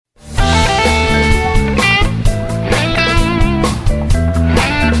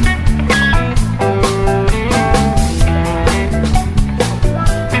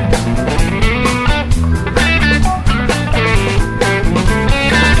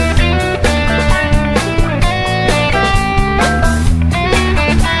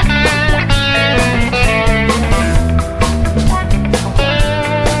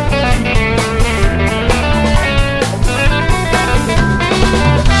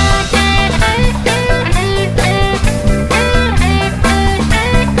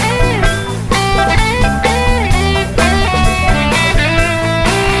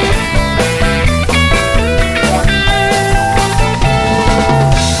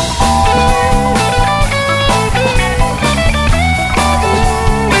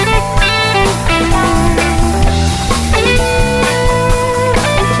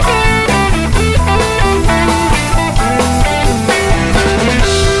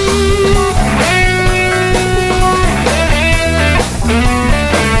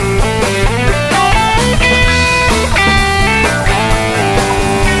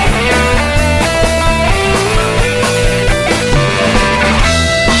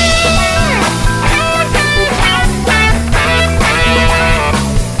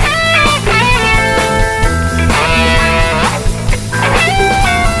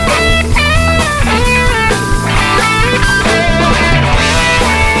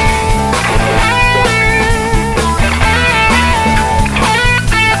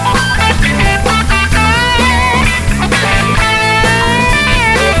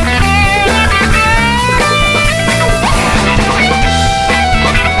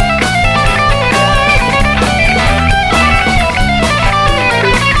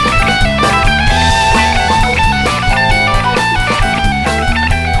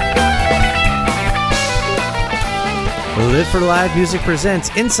for Live Music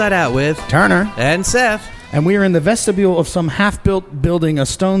presents Inside Out with Turner and Seth. And we are in the vestibule of some half-built building a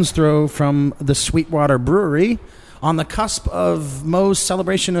stone's throw from the Sweetwater Brewery on the cusp of Moe's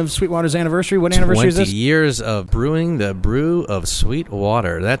celebration of Sweetwater's anniversary. What anniversary is this? 20 years of brewing the brew of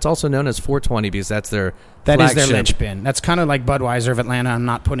Sweetwater. That's also known as 420 because that's their flagship. Is their linchpin. That's kind of like Budweiser of Atlanta. I'm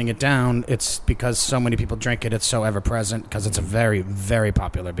not putting it down. It's because so many people drink it. It's so ever-present because it's a very, very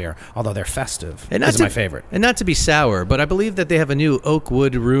popular beer, although they're festive. This is my favorite. And not to be sour, but I believe that they have a new oak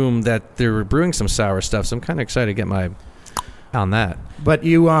wood room that they're brewing some sour stuff, so I'm kind of excited to get my on that. But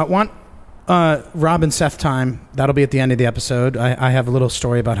you want Rob and Seth time. That'll be at the end of the episode. I have a little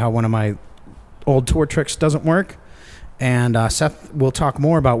story about how one of my old tour tricks doesn't work. And Seth will talk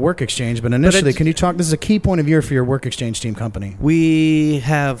more about Work Exchange. But initially, can you talk? This is a key point of year for your Work Exchange team company. We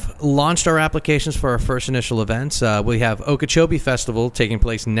have launched our applications for our first initial events. We have Okeechobee Festival taking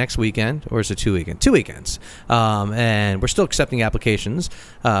place next weekend, or is it 2 weekends? 2 weekends. And we're still accepting applications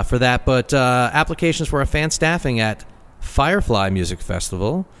for that. But applications for our fan staffing at Firefly Music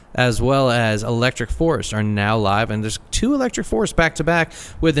Festival, as well as Electric Forest, are now live, and there's 2 Electric Forest back-to-back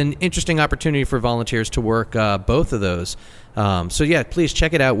with an interesting opportunity for volunteers to work both of those. So yeah, please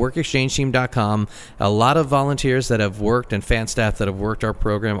check it out, workexchangeteam.com. A lot of volunteers that have worked and fan staff that have worked our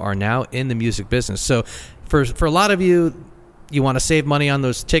program are now in the music business. So for a lot of you want to save money on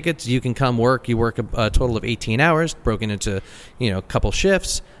those tickets, you can come work. You work a total of 18 hours, broken into a couple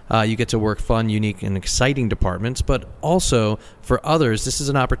shifts. You get to work fun, unique, and exciting departments. But also, for others, this is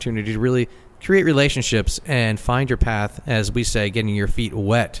an opportunity to really create relationships and find your path, as we say, getting your feet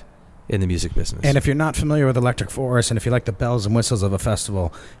wet in the music business. And if you're not familiar with Electric Forest, and if you like the bells and whistles of a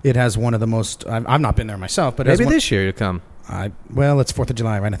festival, it has one of the most... I've not been there myself, but... Maybe this year you'll come. Well, it's 4th of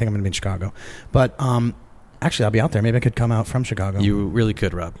July, right? I think I'm going to be in Chicago. But... actually, I'll be out there. Maybe I could come out from Chicago. You really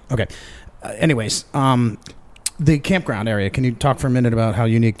could, Rob. Okay. Anyways, the campground area. Can you talk for a minute about how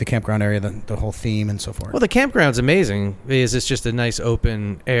unique the campground area, the whole theme, and so forth? Well, the campground's amazing because it's just a nice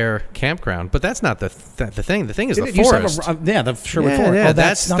open-air campground. But that's not the thing. The thing is the forest. The Sherwood Forest. Yeah,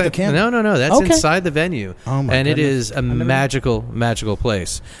 that's not the camp. No. That's inside the venue. Oh, my And goodness. it is a magical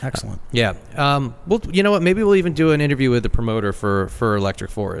place. Excellent. Yeah. Well, you know what? Maybe we'll even do an interview with the promoter for Electric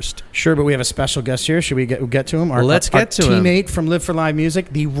Forest. Sure, but we have a special guest here. Should we get to him? Let's get to him. Teammate from Live for Live Music,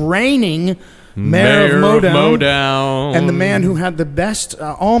 the reigning Mayor of Modown. And the man who had the best,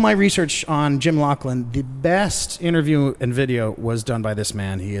 all my research on Jim Laughlin, the best interview and video was done by this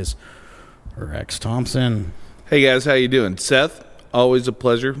man. He is Rex Thompson. Hey guys, how you doing? Seth, always a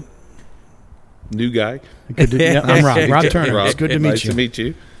pleasure. New guy. I'm Rob. Rob Turner. Rob, it's good to meet nice you. to meet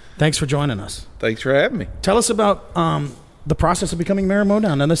you. Thanks for joining us. Thanks for having me. Tell us about the process of becoming Mayor of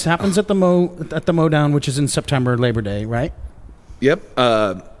Modown. And this happens at the Modown, which is in September, Labor Day, right?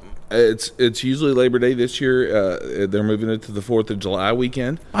 Yep. It's usually Labor Day this year. They're moving it to the 4th of July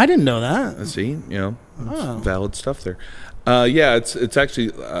weekend. I didn't know that. I see. Valid stuff there. Yeah, it's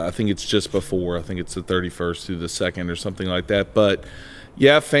actually, I think it's just before. I think it's the 31st through the 2nd or something like that. But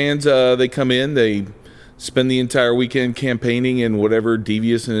yeah, fans, they come in, they spend the entire weekend campaigning in whatever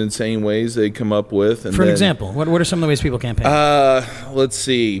devious and insane ways they come up with. And For example, what are some of the ways people campaign? Let's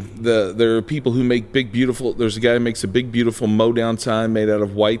see. There are people who make big, beautiful... There's a guy who makes a big, beautiful Modown sign made out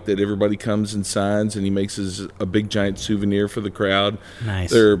of white that everybody comes and signs, and he makes a big, giant souvenir for the crowd. Nice.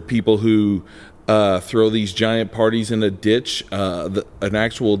 There are people who throw these giant parties in a ditch, an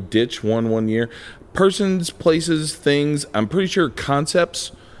actual ditch one year. Persons, places, things. I'm pretty sure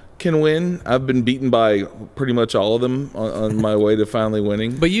concepts can win. I've been beaten by pretty much all of them on my way to finally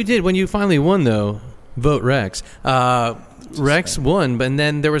winning. But you did, when you finally won, though, vote Rex. Rex won, and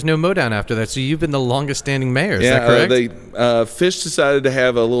then there was no Modown after that, so you've been the longest-standing mayor. Is that correct? Fish decided to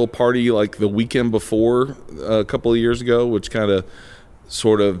have a little party like the weekend before a couple of years ago, which kind of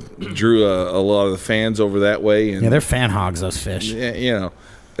sort of drew a lot of the fans over that way. And, they're fan hogs, those Fish. Yeah,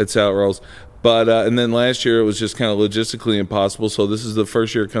 that's how it rolls. But and then last year it was just kind of logistically impossible. So this is the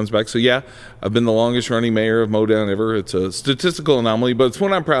first year it comes back. So yeah, I've been the longest running mayor of Modown ever. It's a statistical anomaly, but it's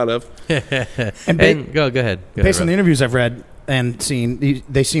one I'm proud of. and go ahead. Based on the interviews I've read and seen,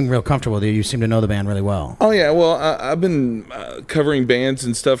 they seem real comfortable. You seem to know the band really well. Oh yeah, well I've been covering bands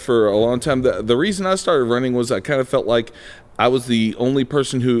and stuff for a long time. The reason I started running was I kind of felt like I was the only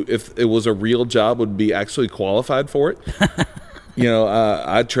person who, if it was a real job, would be actually qualified for it.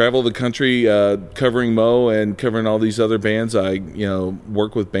 I travel the country covering Mo and covering all these other bands. I,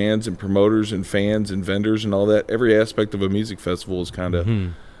 work with bands and promoters and fans and vendors and all that. Every aspect of a music festival is kind of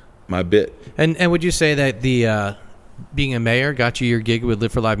my bit. And would you say that the being a mayor got you your gig with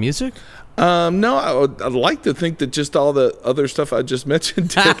Live for Live Music? No, I'd like to think that just all the other stuff I just mentioned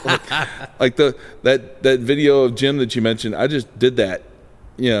did. Like that video of Jim that you mentioned, I just did that.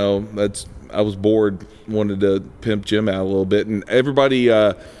 You know, I was bored, wanted to pimp Jim out a little bit, and everybody.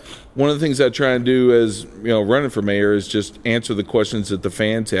 One of the things I try and do as running for mayor is just answer the questions that the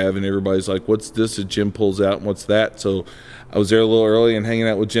fans have, and everybody's like, "What's this that Jim pulls out, and what's that?" So I was there a little early and hanging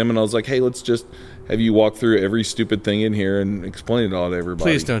out with Jim, and I was like, "Hey, let's just have you walk through every stupid thing in here and explain it all to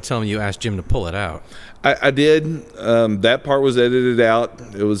everybody." Please don't tell me you asked Jim to pull it out. I did. That part was edited out.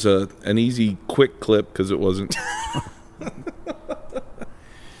 It was an easy, quick clip because it wasn't.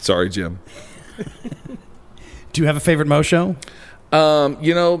 Sorry, Jim. Do you have a favorite Mo show?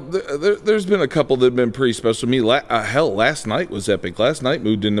 There's been a couple that have been pretty special to me. Hell, last night was epic. Last night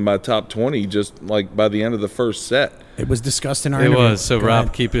moved into my top 20 just like by the end of the first set. It was discussed in our It interview. was. So Go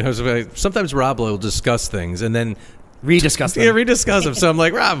Rob, ahead. sometimes Rob will discuss things and then Rediscuss them. Yeah, rediscuss them. So I'm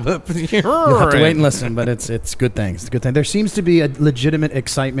like, Rob, You'll have to wait and listen, but it's good things. It's a good thing. There seems to be a legitimate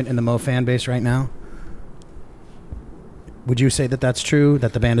excitement in the Mo fan base right now. Would you say that that's true?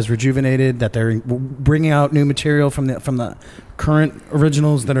 That the band is rejuvenated? That they're bringing out new material from the current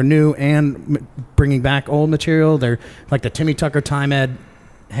originals that are new and bringing back old material? They're like the Timmy Tucker Time Ed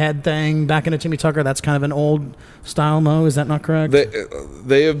head thing back into Timmy Tucker. That's kind of an old style Mo. Is that not correct?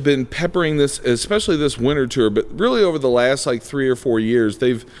 They have been peppering this, especially this winter tour, but really over the last like 3 or 4 years,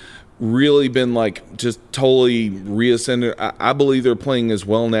 they've really been like just totally reascended. I believe they're playing as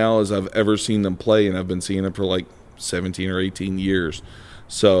well now as I've ever seen them play, and I've been seeing them for like 17 or 18 years.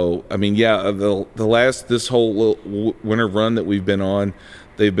 So, I mean, yeah, this whole little winter run that we've been on,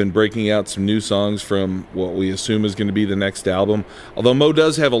 they've been breaking out some new songs from what we assume is going to be the next album. Although Mo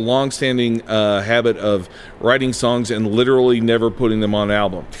does have a long-standing habit of writing songs and literally never putting them on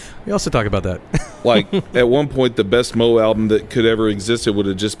album. We also talk about that. Like, at one point, the best Mo album that could ever exist, it would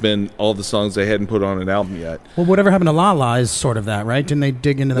have just been all the songs they hadn't put on an album yet. Well, whatever happened to La La is sort of that, right? Didn't they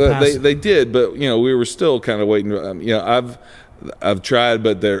dig into the past? They did, but, we were still kind of waiting. I've tried,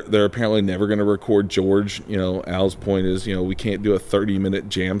 but they're apparently never going to record George. Al's point is, we can't do a 30-minute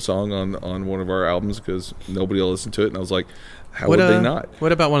jam song on one of our albums because nobody will listen to it. And I was like, how would they not?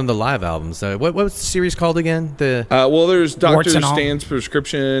 What about one of the live albums? What was the series called again? Well, there's Warts Dr. and All. Stan's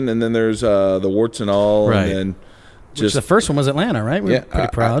Prescription, and then there's the Warts and All, Right. and then Which the first one was Atlanta, right? We were pretty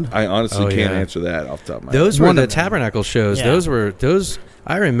proud. I honestly can't yeah. answer that off the top of my head. Those were One the of them. Tabernacle shows. Yeah. Those.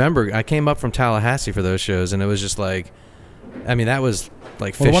 I remember. I came up from Tallahassee for those shows, and it was just like, I mean, that was like Well,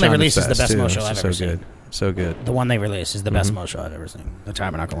 the fish one they on released is its the best too. Mo show It's I've just ever so seen. good. So good. The one they released is the best Mo show I've ever seen. The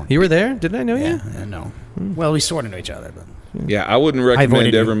Tabernacle one. You were there? Didn't I know you? Yeah, no. Well, we sort of know each other, but Yeah, I wouldn't avoided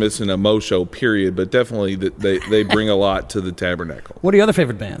recommend you. ever missing a Mo show, period, but definitely that they bring a lot to the Tabernacle. what are your other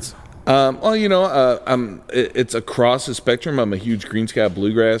favorite bands? It's across the spectrum. I'm a huge Green Sky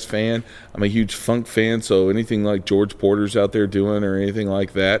Bluegrass fan. I'm a huge funk fan, so anything like George Porter's out there doing or anything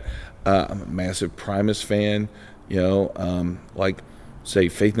like that. I'm a massive Primus fan, like, say,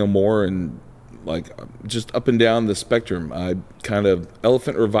 Faith No More and, like, just up and down the spectrum. I kind of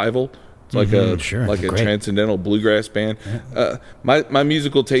Elephant Revival. It's like a Great. transcendental bluegrass band. My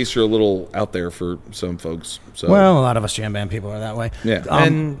musical tastes are a little out there for some folks. So Well, a lot of us jam band people are that way. yeah. Go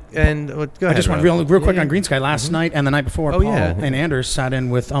ahead, I just went Rob. real quick on Green Sky. Last night and the night before, Oh, Paul yeah. and Anders sat in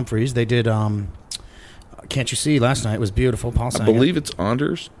with Humphreys. They did Can't You See last night. It was beautiful. Paul I sang believe it's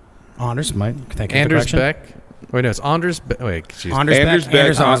Anders. it. Anders, thank you for the Anders correction. Beck. Wait, no, it's Anders. Wait, excuse me. Anders Beck,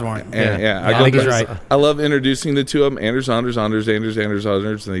 Anders Osborne. I think he's right. I love introducing the two of them. Anders,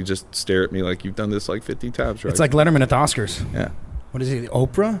 and they just stare at me like you've done this like 50 times, right? It's like Letterman at the Oscars. yeah. What is he?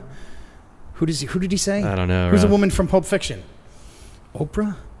 Oprah? Who did he say? I don't know, Who's the Rob. woman from Pulp Fiction?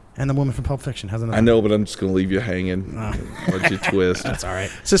 Oprah and the woman from Pulp Fiction. How's that? I know, but I'm just gonna leave you hanging. Let you twist. That's all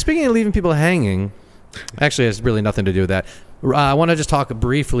right. So speaking of leaving people hanging, actually, it has really nothing to do with that. I want to just talk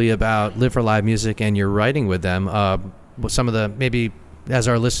briefly about Live for Live Music and your writing with them. Some of the, maybe as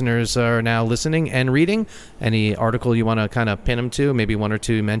our listeners are now listening and reading, any article you want to kind of pin them to, maybe one or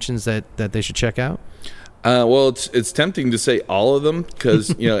two mentions that they should check out? Well, it's tempting to say all of them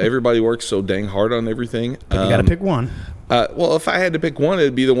because everybody works so dang hard on everything. But you got to pick one. Well, if I had to pick one,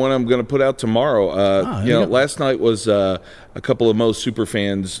 it'd be the one I'm going to put out tomorrow. there you go. Last night was a couple of Mo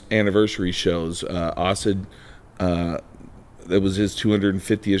Superfans anniversary shows. Osid, that was his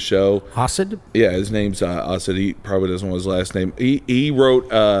 250th show. Osid? Yeah, his name's Osid. He probably doesn't know his last name. He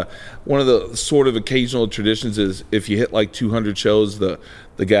wrote one of the sort of occasional traditions is if you hit like 200 shows, the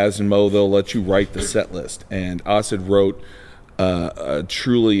guys in Mo, they'll let you write the set list. And Osid wrote a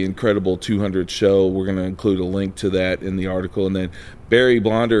truly incredible 200 show. We're going to include a link to that in the article. And then Barry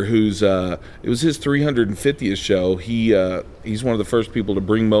Blonder, who's it was his 350th show. He's one of the first people to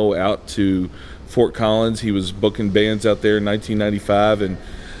bring Mo out to Fort Collins. He was booking bands out there in 1995 and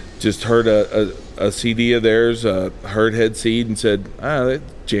just heard a CD of theirs, heard Head Seed, and said, that's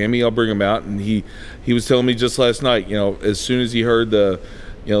jammy, I'll bring him out. And he was telling me just last night, as soon as he heard the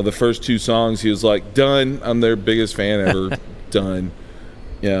first two songs, he was like, done, I'm their biggest fan ever. Done.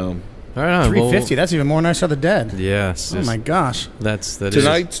 All right, 350. That's even more than I Saw the Dead. Yes. Oh my gosh. That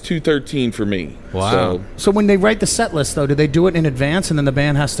Tonight's 213 for me. Wow. So when they write the set list, though, do they do it in advance, and then the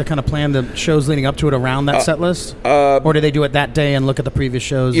band has to kind of plan the shows leading up to it around that set list, or do they do it that day and look at the previous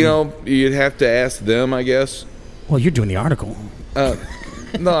shows? You'd have to ask them, I guess. Well, you're doing the article.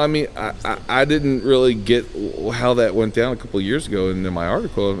 No, I mean, I didn't really get how that went down a couple of years ago in my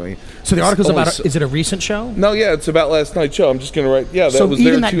article. So the article's about, is it a recent show? No, yeah, it's about last night's show. I'm just going to write, that so was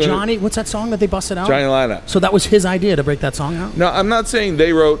even their that Johnny, what's that song that they busted out? Johnny lineup. So that was his idea to break that song out? No, I'm not saying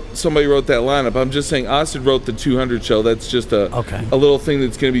somebody wrote that lineup. I'm just saying Acid wrote the 200 show. That's just a little thing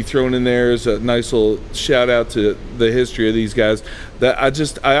that's going to be thrown in there as a nice little shout out to the history of these guys. That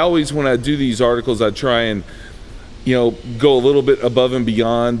I always, when I do these articles, I try and go a little bit above and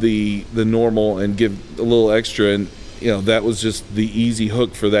beyond the normal and give a little extra. And, that was just the easy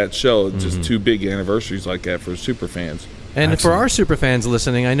hook for that show. Just two big anniversaries like that for super fans. And Excellent. For our super fans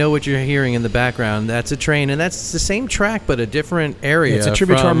listening, I know what you're hearing in the background. That's a train, and that's the same track, but a different area. It's a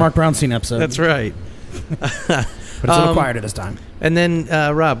tribute to our Mark Brownstein episode. That's right. But it's a little quieter this time. And then,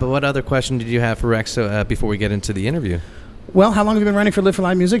 Rob, what other question did you have for Rex before we get into the interview? Well, how long have you been running for Live for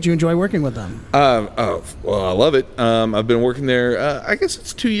Live Music? Do you enjoy working with them? Well, I love it. I've been working there, I guess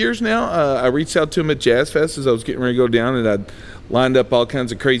it's 2 years now. I reached out to them at Jazz Fest as I was getting ready to go down, and I'd lined up all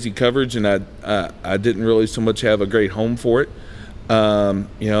kinds of crazy coverage, and I didn't really so much have a great home for it.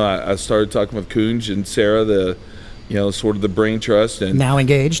 I started talking with Kunj and Sarah, the sort of the brain trust. And now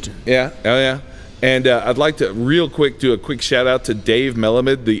engaged. Yeah. Oh, yeah. And I'd like to real quick do a quick shout out to Dave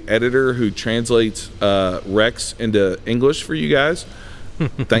Melamed, the editor who translates Rex into English for you guys.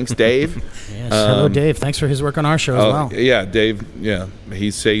 Thanks, Dave. Yes, hello, Dave. Thanks for his work on our show as well. Yeah, Dave. Yeah, he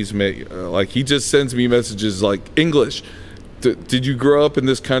says me he just sends me messages like, English. Did you grow up in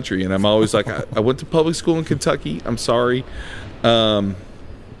this country? And I'm always like, I went to public school in Kentucky. I'm sorry. It's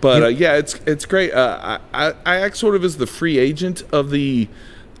great. I act sort of as the free agent of the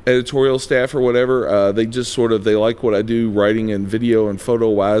editorial staff or whatever. They just they like what I do, writing and video and photo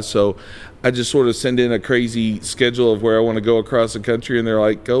wise. So I just sort of send in a crazy schedule of where I want to go across the country, and they're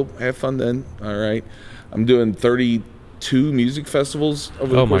like, go have fun then. All right. I'm doing 32 music festivals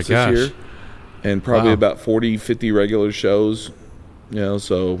over the course this year, and probably about 40, 50 regular shows,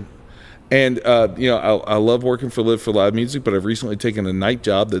 so. And, I love working for Live for Live Music, but I've recently taken a night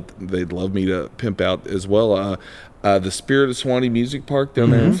job that they'd love me to pimp out as well. The Spirit of Swanee Music Park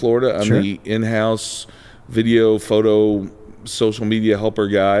down there in Florida. I'm the in-house video, photo, social media helper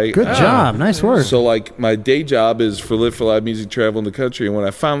guy. Good job. Nice work. So, my day job is for Live for Live Music, traveling the country. And when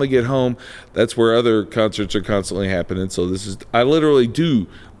I finally get home, that's where other concerts are constantly happening. So I literally do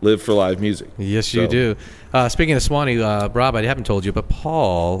live for live music. Yes, you do. Speaking of Swanee, Rob, I haven't told you, but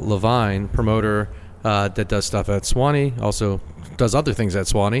Paul Levine, promoter that does stuff at Swanee, also does other things at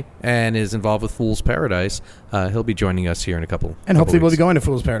Swanee, and is involved with Fool's Paradise. He'll be joining us here in a couple. And hopefully weeks. We'll be going to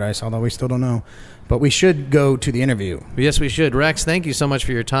Fool's Paradise, although we still don't know. But we should go to the interview. Yes, we should. Rex, thank you so much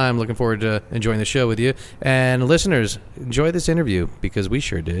for your time. Looking forward to enjoying the show with you. And listeners, enjoy this interview, because we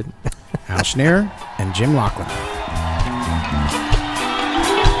sure did. Al Schneer and Jim Laughlin.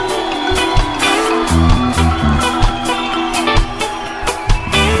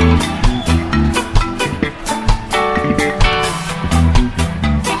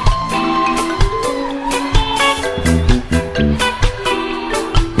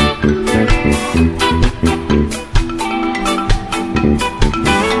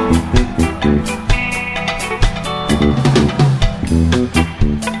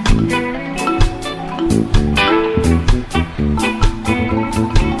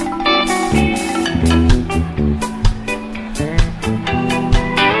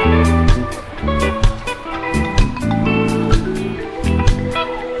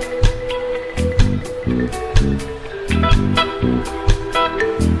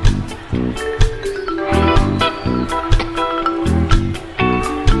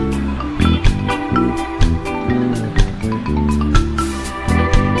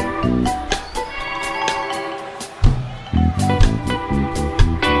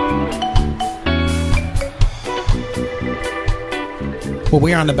 Well,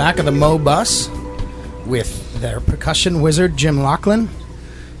 we are on the back of the Mo bus with their percussion wizard, Jim Laughlin,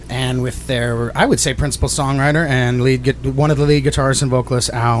 and with their, I would say, principal songwriter and one of the lead guitarists and vocalists,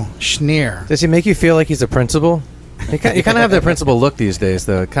 Al Schneer. Does he make you feel like he's a principal? You kind of have the principal look these days,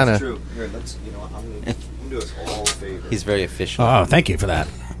 though. Kind of. True. Here, I'm going to do us all a favor. He's very official. Oh, thank you for that.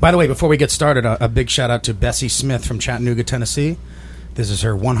 By the way, before we get started, a big shout out to Bessie Smith from Chattanooga, Tennessee. This is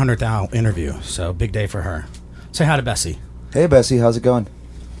her 100th hour interview, so big day for her. Say hi to Bessie. Hey, Bessie, how's it going?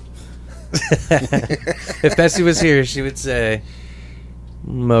 If Bessie was here, she would say,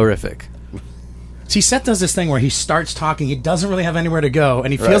 "Morific." See, Seth does this thing where he starts talking, he doesn't really have anywhere to go,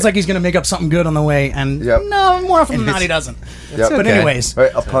 and he feels Right. like he's going to make up something good on the way, and Yep. no, more often than not, he doesn't. Yep. But okay. anyways,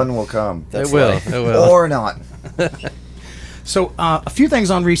 Right, a pun will come. It will. It will. Or not. so a few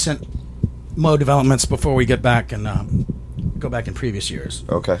things on recent Mo developments before we get back and go back in previous years.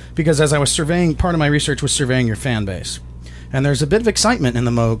 Okay. Because as I was surveying, part of my research was surveying your fan base. And there's a bit of excitement in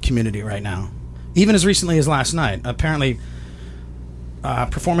the Mo community right now. Even as recently as last night. Apparently,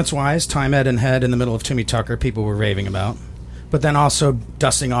 performance-wise, Time Ed and Head in the middle of Timmy Tucker, people were raving about. But then also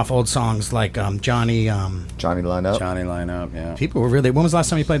dusting off old songs like Johnny. Johnny line up. Johnny lineup, yeah. People were really... When was the last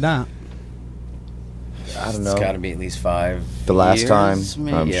time you played that? I don't know. It's got to be at least 5 The last years, time,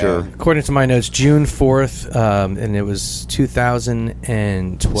 maybe? I'm Yeah. sure. According to my notes, June 4th, and it was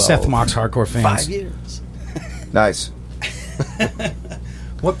 2012. Seth mocks hardcore fans. 5 years. Nice.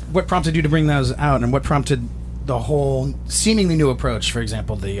 What prompted you to bring those out, and what prompted the whole seemingly new approach? For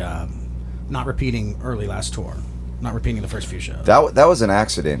example, the not repeating early last tour, not repeating the first few shows. That was an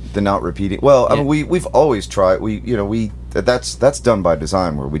accident. The not repeating. Well, I Yeah. mean, we've always tried. That's done by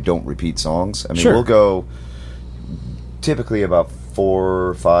design where we don't repeat songs. I mean, Sure. we'll go typically about 4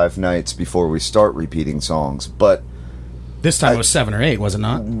 or 5 nights before we start repeating songs. But This time it was 7 or 8, was it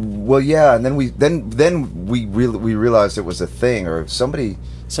not? well, yeah, and then we realized it was a thing, or somebody.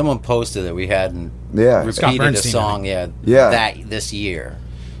 Someone posted that we hadn't Yeah. Scott repeated a Bernstein, song Yeah. this year.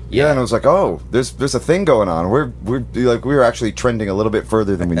 Yeah, and I was like, oh, there's a thing going on. We were actually trending a little bit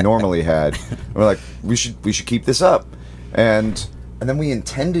further than we normally had. And we're like, we should keep this up, and then we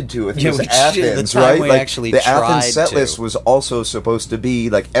intended to. It Yeah, was we should. Athens, The time right? we Like actually the Athens tried set to. list was also supposed to be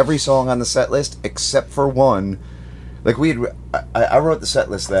like every song on the set list except for one. Like I wrote the set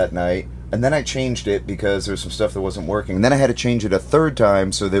list that night, and then I changed it because there was some stuff that wasn't working. And then I had to change it a third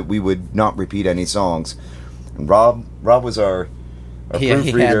time so that we would not repeat any songs. And Rob was our He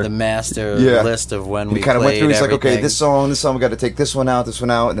proofreader. had the master Yeah. list of when And we he kind of went through. He's like, okay, everything. this song, we got to take this one out,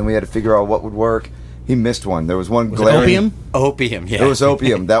 and then we had to figure out what would work. He missed one. There was one Was it glaring. Opium? Opium, yeah. It was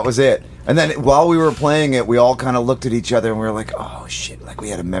Opium. That was it. And then while we were playing it, we all kind of looked at each other and we were like, oh shit! Like we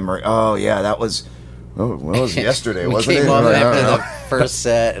had a memory. Oh yeah, that was. Oh, well, it was yesterday, we wasn't came it? up Like, I don't after know. the first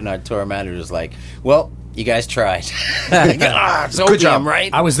set, and our tour manager was like, well, you guys tried. It's Opium, job.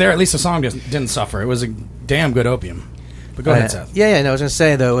 right? I was there. At least the song didn't suffer. It was a damn good Opium. But go ahead, Seth. Yeah. No, I was gonna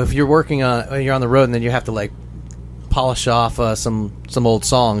say though, if you're you're on the road, and then you have to like polish off some old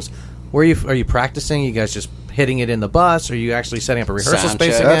songs. Are you practicing? You guys just hitting it in the bus? Or are you actually setting up a rehearsal Sound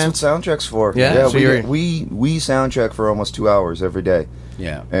space check. again? That's what sound check's for. Yeah, so you're- we sound check for almost 2 hours every day,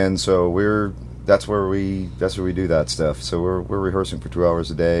 Yeah. and so that's where we do that stuff. So we're rehearsing for 2 hours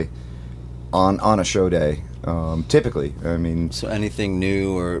a day, on a show day. Typically, I mean, So anything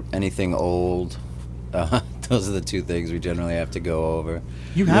new or anything old, those are the two things we generally have to go over.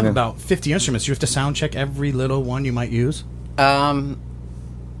 You have Yeah. about 50 instruments. You have to sound check every little one you might use.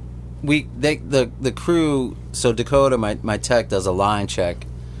 The crew. So Dakota, my tech, does a line check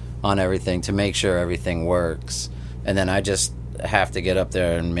on everything to make sure everything works, and then I just have to get up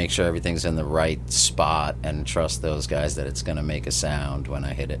there and make sure everything's in the right spot and trust those guys that it's going to make a sound when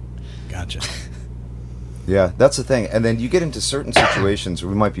I hit it. Gotcha. yeah, that's the thing. And then you get into certain situations where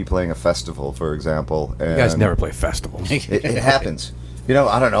we might be playing a festival, for example. And You guys never play festivals. It happens. I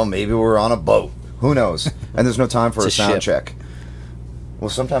don't know. Maybe we're on a boat. Who knows? And there's no time for a It's a sound ship. check. Well,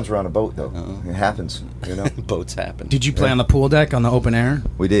 sometimes we're on a boat, though. It happens. Boats happen. Did you play on the pool deck on the open air?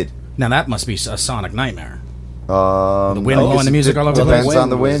 We did. Now that must be a sonic nightmare. The wind blowing the music all over the Depends place? on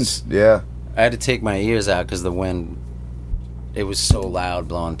the wind. was- Yeah. I had to take my ears out because the wind, it was so loud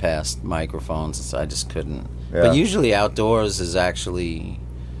blowing past microphones, so I just couldn't. Yeah. But usually outdoors is actually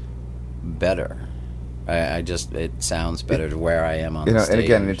better. It sounds better to where I am on the stage. And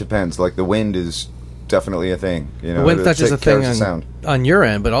again, it depends. Like the wind is definitely a thing. The wind not just a thing carries the sound. on your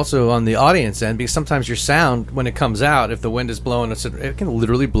end, but also on the audience end, because sometimes your sound, when it comes out, if the wind is blowing, it can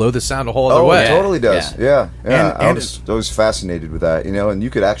literally blow the sound a whole other Oh, way. it totally does. Yeah. And I was fascinated with that, and you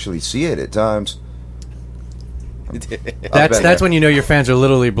could actually see it at times. That's when you know your fans are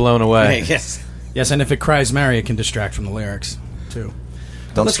literally blown away. Yes. Yes, and if it cries Mary, it can distract from the lyrics, too.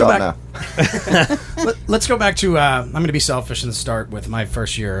 Don't Let's go stop back- now. Let's go back to. I'm going to be selfish and start with my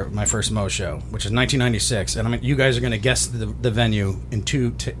first year, my first Mo show, which is 1996, and you guys are going to guess the venue in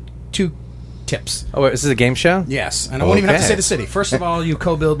two tips. Oh, wait, is this a game show? Yes, and I won't even have to Okay. say the city. First of all, you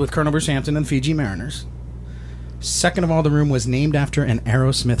co-billed with Colonel Bruce Hampton and Fiji Mariners. Second of all, the room was named after an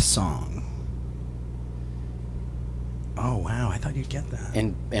Aerosmith song. Oh wow, I thought you'd get that.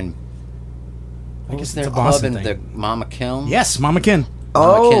 And I guess it's they're a Boston club in thing. the Mama Kiln. Yes, Mama Kin.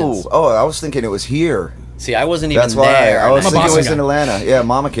 Mama Oh, I was thinking it was here. See, I wasn't even That's why there. I was I'm a thinking it Boston was guy. in Atlanta. Yeah,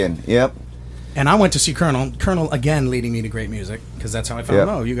 Mamakin. Yep. And I went to see Colonel. Colonel, again, leading me to great music, because that's how I found Yep.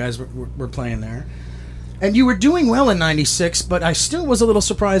 Mo. You guys were playing there. And you were doing well in 96, but I still was a little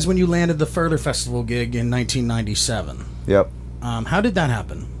surprised when you landed the Further Festival gig in 1997. Yep. How did that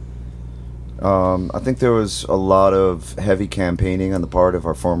happen? I think there was a lot of heavy campaigning on the part of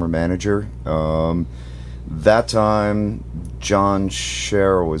our former manager. That time, John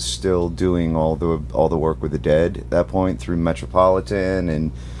Scher was still doing all the work with the Dead at that point through Metropolitan,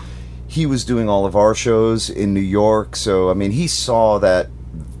 and he was doing all of our shows in New York. So I mean, he saw that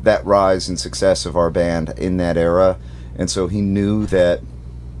rise and success of our band in that era, and so he knew that,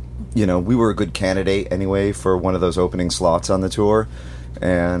 you know, we were a good candidate anyway for one of those opening slots on the tour.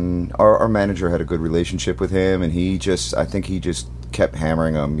 And our manager had a good relationship with him, and I think he just kept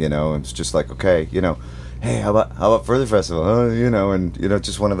hammering him, you know, and it's just like, okay, you know, hey, how about Further Festival, you know, and, you know,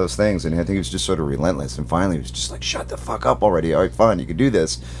 just one of those things. And I think he was just sort of relentless, and finally he was just like, shut the fuck up already, all right, fine, you can do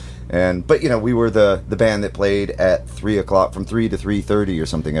this. But, you know, we were the band that played at 3 o'clock, from 3 to 3:30 or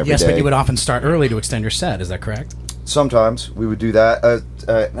something every day. Yes, but you would often start early to extend your set. Is that correct? Sometimes we would do that. I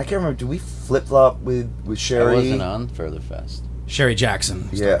can't remember, do we flip-flop with Sherry? I wasn't on Further Fest. Sherry Jackson.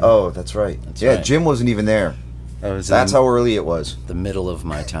 Yeah, oh, that's right. That's yeah, right. Jim wasn't even there. That's That's how early it was. the middle of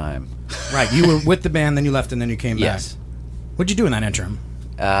my time. Right, you were with the band, then you left, and then you came Yes. back. What'd you do in that interim?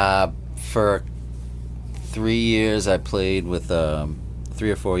 For 3 years, I played with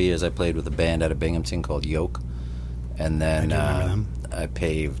 3 or 4 years. I played with a band out of Binghamton called Yoke, and then I do remember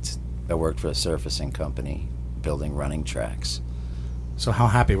them. I worked for a surfacing company, building running tracks. So how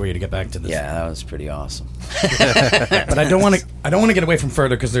happy were you to get back to this? Yeah, that was pretty awesome. But I don't want to get away from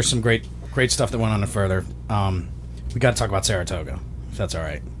Further, because there's some great stuff that went on in Further. We got to talk about Saratoga, if that's all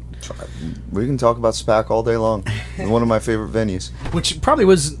right. We can talk about SPAC all day long. It's one of my favorite venues. Which probably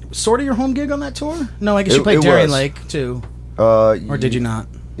was sort of your home gig on that tour. No, I guess you It- played it Darien was. Lake too, Or or did you not?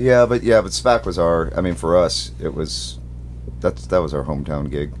 Yeah, but SPAC was for us, it was, that was our hometown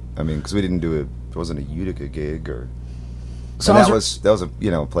gig. I mean, because we didn't do it wasn't a Utica gig, or So and that was a,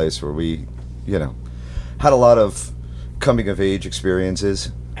 you know, place where we, you know, had a lot of coming of age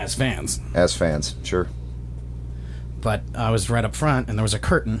experiences as fans. as fans. Sure. But I was right up front, and there was a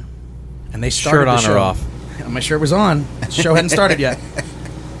curtain, and they started Shirt the on show. or off? My shirt was on. The show hadn't started yet.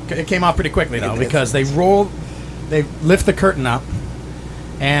 It came off pretty quickly though, because they lift the curtain up,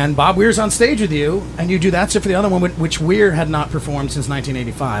 and Bob Weir's on stage with you, and you do that. So for the other one, which Weir had not performed since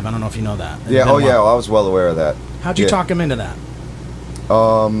 1985. I don't know if you know that. It had Yeah. been Oh a yeah. while. I was well aware of that. How'd you Yeah. talk him into that?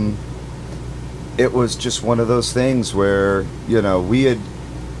 It was just one of those things where, you know, we had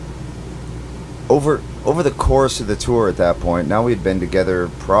over the course of the tour at that point. Now we had been together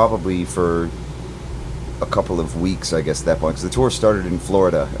probably for a couple of weeks, I guess, at that point, because the tour started in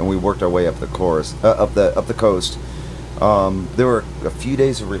Florida and we worked our way up the course, up the coast. There were a few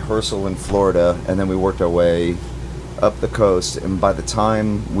days of rehearsal in Florida, and then we worked our way up the coast. And by the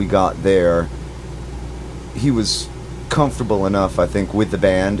time we got there, he was comfortable enough, I think, with the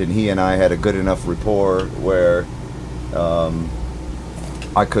band, and he and I had a good enough rapport where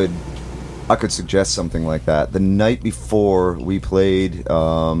I could suggest something like that. The night before, we played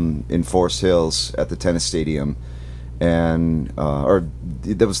in Forest Hills at the tennis stadium, and or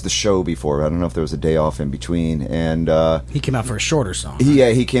that was the show before. I don't know if there was a day off in between, and He came out for a shorter song.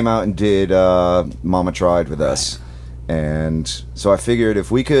 he came out and did Mama Tried with us, and so I figured if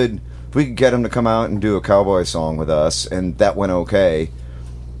we could get him to come out and do a cowboy song with us, and that went okay,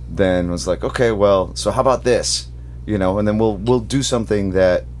 then it was like, okay, well, so how about this, you know, and then we'll do something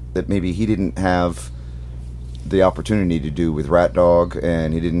that maybe he didn't have the opportunity to do with Rat Dog,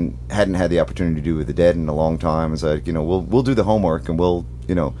 and he hadn't had the opportunity to do with the Dead in a long time. It's like, you know, we'll do the homework, and we'll,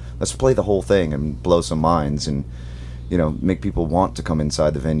 you know, let's play the whole thing and blow some minds, and, you know, make people want to come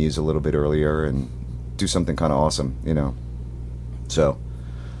inside the venues a little bit earlier and do something kind of awesome, you know. So,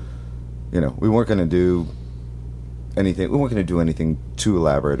 you know, we weren't going to do anything too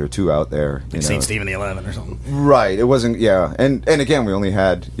elaborate or too out there, you Like know. St. Stephen the 11 or something. Right. It wasn't. Yeah. And again, we only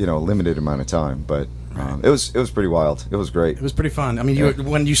had, you know, a limited amount of time, but it was pretty wild. It was great. It was pretty fun. I mean,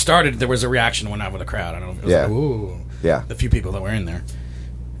 when you started, there was a reaction went out with the crowd. I don't know if it was Yeah. like, ooh, Yeah. the few people that were in there.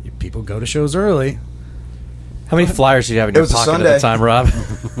 people go to shows early. How many flyers did you have in It your was a pocket at the time, Rob?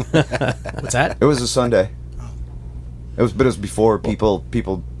 What's that? It was a Sunday. But it was before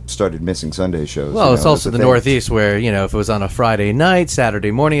people started missing Sunday shows. Well, it's it was also a the thing. Northeast where, if it was on a Friday night, Saturday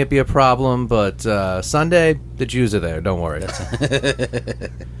morning, it'd be a problem. But Sunday, the Jews are there. Don't worry.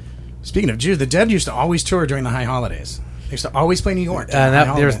 Speaking of Jews, the Dead used to always tour during the high holidays. They used to always play New York. during And the high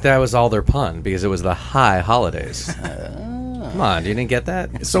holiday. that was all their pun because it was the high holidays. Come on, you didn't get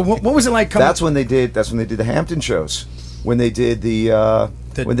that? So what was it like coming? That's when they did the Hampton shows. When they did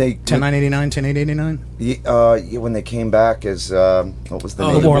when they 10989, 10889? when they came back as what was the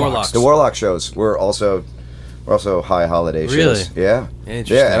name? the Warlocks. The Warlock shows were also high holiday Really? shows. Yeah.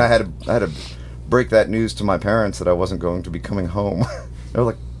 Interesting. Yeah, and I had to break that news to my parents that I wasn't going to be coming home. They were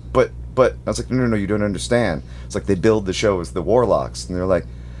like, but I was like, no, you don't understand. It's like they billed the show as the Warlocks, and they're like,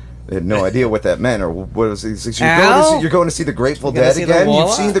 they had no idea what that meant or what was. Like, Al? you're going to see the Grateful You're gonna Dead see the again. You've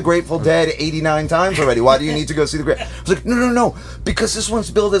Warlock? seen the Grateful Dead 89 times already. Why do you need to go see the Grateful? I was like, no, because this one's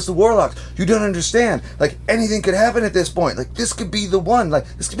billed as the Warlocks. You don't understand. Like anything could happen at this point. Like this could be the one. Like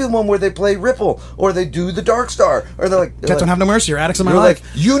this could be the one where they play Ripple or they do the Dark Star or they're like, Death don't have no mercy. You're addicts in my you're life.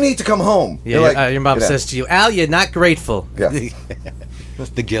 like, you need to come home. Yeah, You're like, your mom get out. says to you, Al, you're not grateful. Yeah.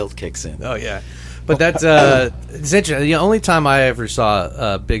 The guilt kicks in. Oh, yeah. But that's it's interesting. The only time I ever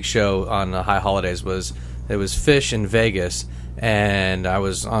saw a big show on High Holidays was Fish in Vegas, and I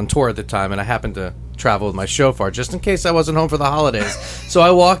was on tour at the time, and I happened to travel with my shofar just in case I wasn't home for the holidays. So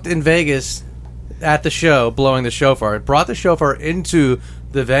I walked in Vegas at the show, blowing the shofar. Brought the shofar into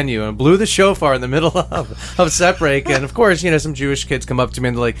the venue and blew the shofar in the middle of set break. And of course, some Jewish kids come up to me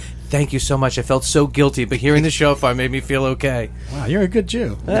and they're like, "Thank you so much. I felt so guilty, but hearing the shofar made me feel okay." Wow, you're a good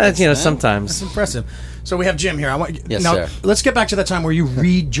Jew. Sometimes. That's impressive. So we have Jim here. Yes, now, sir. Let's get back to that time where you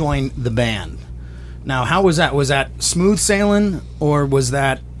rejoined the band. Now, how was that? Was that smooth sailing, or was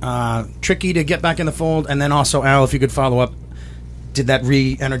that tricky to get back in the fold? And then also, Al, if you could follow up, did that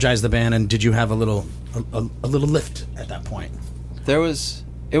re-energize the band, and did you have a little lift at that point?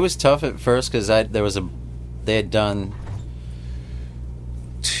 It was tough at first because they had done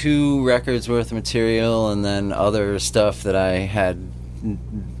 2 records worth of material and then other stuff that I had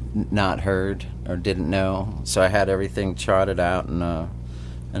not heard or didn't know. So I had everything charted out in a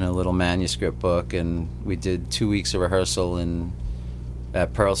little manuscript book, and we did 2 weeks of rehearsal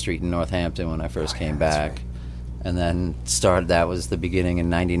at Pearl Street in Northampton when I first came back. Right. And then that was the beginning in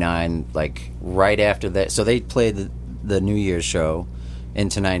 '99, like right after that. So they played the New Year's show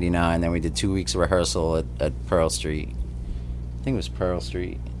into '99. Then we did 2 weeks of rehearsal at Pearl Street. I think it was Pearl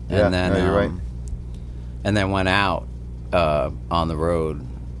Street. Yeah, And then, no, you're right. And then went out on the road,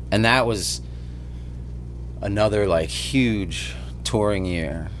 and that was another like huge touring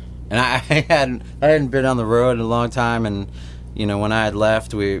year. And I hadn't been on the road in a long time, and when I had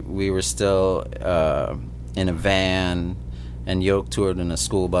left, we were still in a van. And Yoke toured in a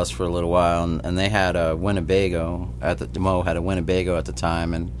school bus for a little while, and they had a Winnebago Mo had a Winnebago at the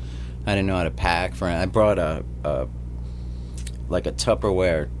time, and I didn't know how to pack for it. I brought a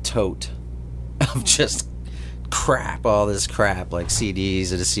Tupperware tote of just crap, all this crap, like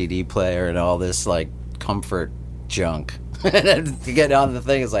CDs and a CD player and all this like comfort junk. And to get on the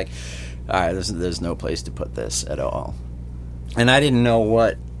thing, it's like, all right, there's no place to put this at all, and I didn't know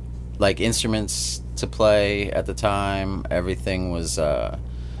what like instruments to play at the time. Everything was up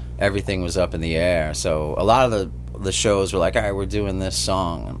in the air. So a lot of the shows were like, all right, we're doing this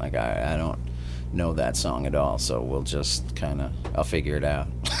song. I'm like, I don't know that song at all, so we'll just I'll figure it out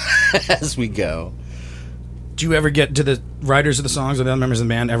as we go. Do you ever get to the writers of the songs or the other members of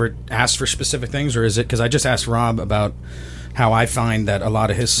the band ever ask for specific things, or is it because I just asked Rob about how I find that a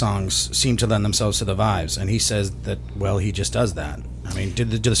lot of his songs seem to lend themselves to the vibes, and he says that, well, he just does that. I mean, do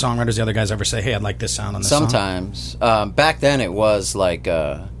the songwriters, the other guys, ever say, hey, I'd like this sound on this song? Sometimes. Back then it was like,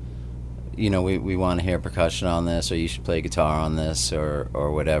 we want to hear percussion on this, or you should play guitar on this, or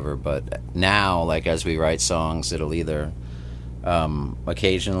whatever. But now, like, as we write songs, it'll either...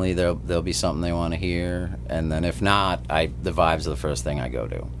 occasionally there'll be something they want to hear, and then if not, the vibes are the first thing I go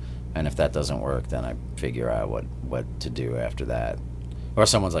to. And if that doesn't work, then I figure out what to do after that. Or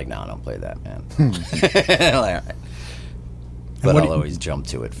someone's like, no, don't play that, man. Like, all right. But I'll always jump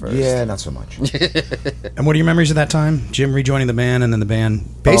to it first. Yeah, not so much. And what are your memories of that time? Jim rejoining the band, and then the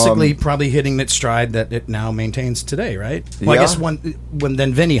band basically probably hitting its stride that it now maintains today, right? Well, Yeah. I guess when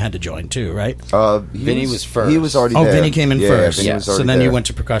then Vinny had to join too, right? Vinny was first. He was already Oh, there. Vinny came in first. Vinny Yeah. was So already then you there. went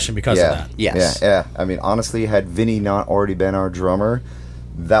to percussion because of that. Yes. Yeah. I mean, honestly, had Vinny not already been our drummer,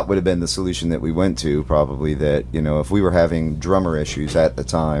 that would have been the solution that we went to, probably. That, if we were having drummer issues at the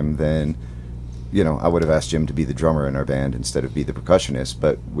time, then I would have asked Jim to be the drummer in our band instead of be the percussionist,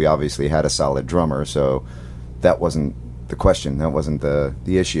 but we obviously had a solid drummer, so that wasn't the question. That wasn't the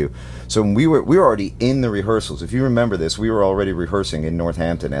issue. So when we were already in the rehearsals. If you remember this, we were already rehearsing in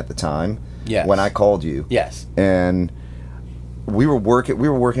Northampton at the time. Yes. When I called you. Yes. And we were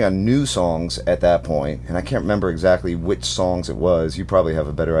working on new songs at that point, and I can't remember exactly which songs it was. You probably have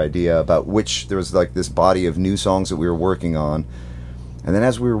a better idea about which. There was like this body of new songs that we were working on, and then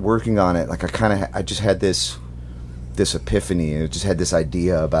as we were working on it, like I just had this epiphany, and I just had this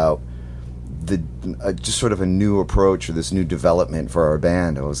idea about just sort of a new approach or this new development for our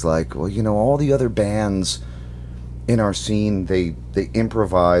band. I was like, well, all the other bands in our scene, they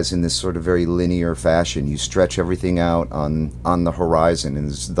improvise in this sort of very linear fashion. You stretch everything out on the horizon, and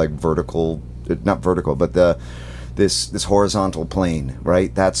it's like not vertical, but this horizontal plane,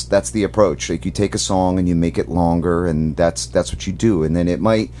 right? That's the approach. Like, you take a song and you make it longer, and that's what you do. And then it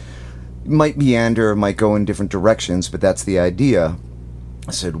might meander, might go in different directions, but that's the idea.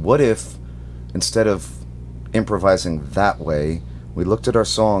 I said, what if instead of improvising that way, we looked at our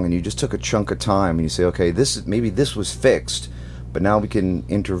song and you just took a chunk of time and you say, okay, maybe this was fixed, but now we can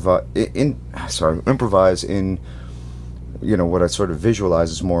improvise in what I sort of visualize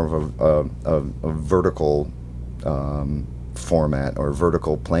as more of a vertical format or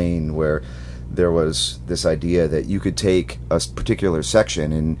vertical plane, where there was this idea that you could take a particular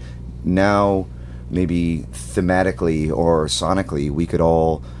section and now maybe thematically or sonically we could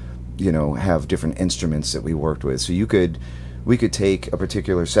all have different instruments that we worked with. So we could take a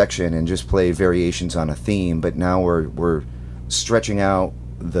particular section and just play variations on a theme, but now we're stretching out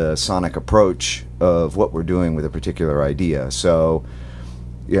the sonic approach of what we're doing with a particular idea. So,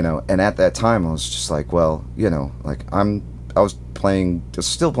 and at that time I was just like, well, I was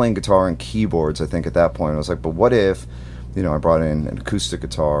still playing guitar and keyboards, I think, at that point. I was like, but what if, I brought in an acoustic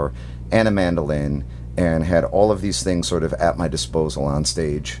guitar and a mandolin and had all of these things sort of at my disposal on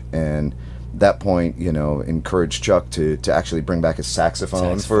stage, and that point, encouraged Chuck to actually bring back his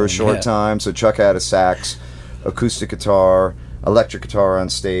saxophone for a short time. So Chuck had a sax, acoustic guitar, electric guitar on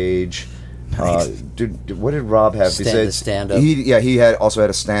stage. Nice. What did Rob have? Stand-up. He also had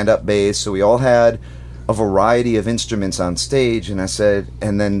a stand-up bass. So we all had a variety of instruments on stage. And I said,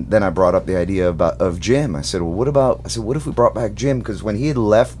 and then I brought up the idea of Jim. I said, well, what if we brought back Jim? Because when he had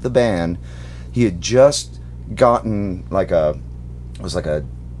left the band, he had just gotten like a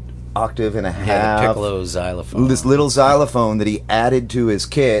octave and a half, piccolo xylophone, this little xylophone that he added to his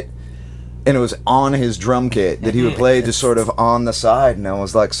kit, and it was on his drum kit that he would play just sort of on the side. And I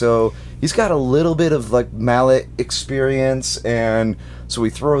was like, so he's got a little bit of like mallet experience, and so we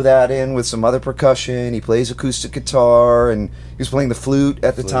throw that in with some other percussion. He plays acoustic guitar, and he was playing the flute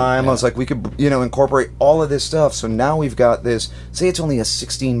at the time. I was like, we could incorporate all of this stuff. So now we've got this, say it's only a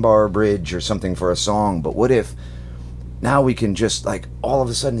 16-bar bridge or something for a song, but what if now we can just, like, all of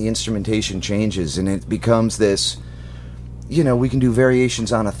a sudden the instrumentation changes and it becomes this, we can do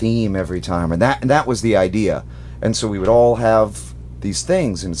variations on a theme every time. And that was the idea. And so we would all have these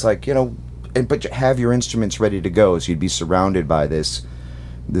things, and it's like, but you have your instruments ready to go, so you'd be surrounded by this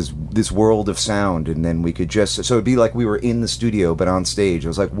world of sound, and then we could so it'd be like we were in the studio but on stage. I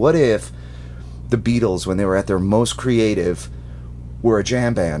was like, what if the Beatles, when they were at their most creative, were a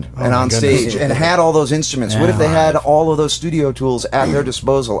jam band and on stage and had all those instruments? What if they had all of those studio tools at their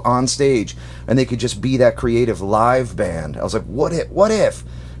disposal on stage, and they could just be that creative live band? I was like, what if?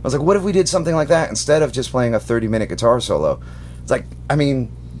 I was like, what if we did something like that instead of just playing a 30-minute guitar solo? It's like, I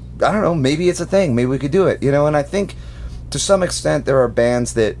don't know, maybe it's a thing. Maybe we could do it, And I think to some extent there are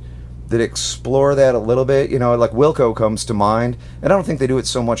bands that explore that a little bit, like Wilco comes to mind, and I don't think they do it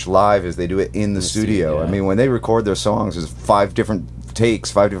so much live as they do it in the studio. I mean, when they record their songs, there's 5 different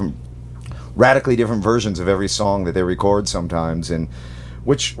takes, 5 different radically different versions of every song that they record sometimes, and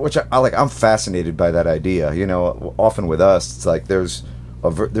which I like. I'm fascinated by that idea. Often with us, it's like there's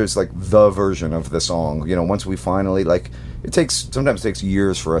like the version of the song. Once we finally, like, sometimes takes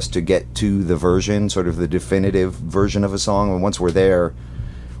years for us to get to the version, sort of the definitive version of a song, and once we're there.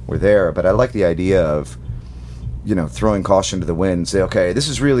 But I like the idea of, throwing caution to the wind and say, okay, this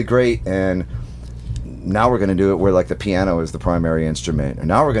is really great, and now we're going to do it where, like, the piano is the primary instrument, and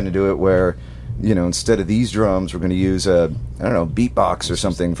now we're going to do it where, instead of these drums, we're going to use a, beatbox or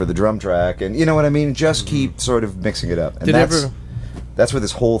something for the drum track, and you know what I mean? Just keep sort of mixing it up. And that's where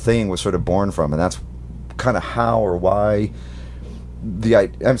this whole thing was sort of born from, and that's kind of how or why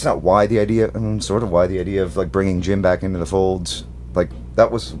it's not why the idea, sort of why the idea of, like, bringing Jim back into the folds, like,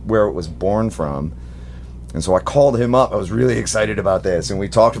 that was where it was born from. And so I called him up. I was really excited about this, and we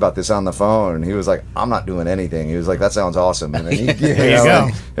talked about this on the phone, and he was like, I'm not doing anything. He was like, that sounds awesome. And then there you go.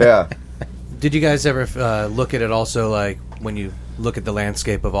 Yeah. Did you guys ever look at it also, like, when you look at the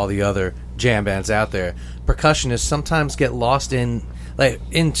landscape of all the other jam bands out there, percussionists sometimes get lost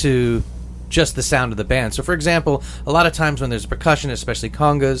into just the sound of the band. So, for example, a lot of times when there's a percussionist, especially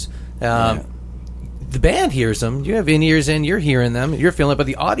congas, the band hears them. You have in-ears in, you're hearing them, you're feeling it, but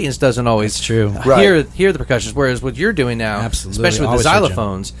the audience doesn't always true. hear the percussions. Whereas what you're doing now, Absolutely. especially with the Always hear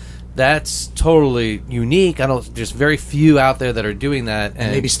xylophones, that's totally unique. There's very few out there that are doing that.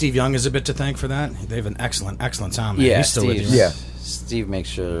 And Maybe Steve Young is a bit to thank for that. They have an excellent sound. Man. Yeah, He's still with Steve. you. Yeah. Steve makes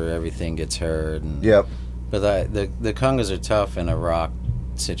sure everything gets heard. And, Yep. But the congas are tough in a rock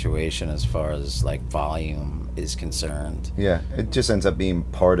situation as far as like volume is concerned. Yeah, it just ends up being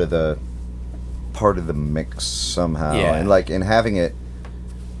part of the mix somehow, Yeah. and like in having it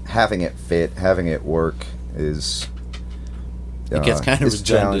fit, having it work is. It gets kind of it's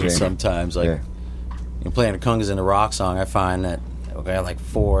redundant challenging. sometimes. Like you're playing a congas in a rock song, I find that I got like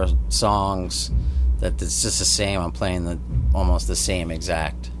 4 songs that it's just the same. I'm playing almost the same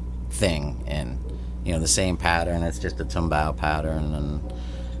exact thing, and the same pattern. It's just a tumbao pattern, and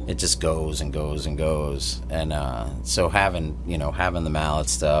it just goes and goes and goes. And so having the mallet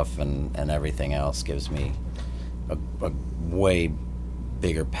stuff and everything else gives me a way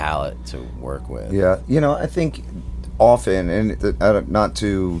bigger palette to work with. Yeah, I think often, and not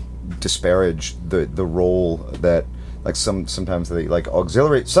to disparage the role that like sometimes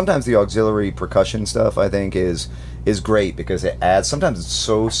the auxiliary percussion stuff I think is great because it adds. Sometimes it's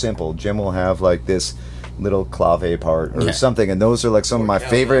so simple. Jim will have like this little clave part or something, and those are like some of my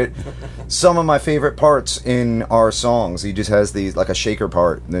favorite parts in our songs. He just has these like a shaker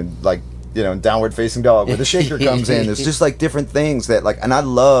part, and then like downward facing dog where the shaker comes in. There's just like different things that like, and I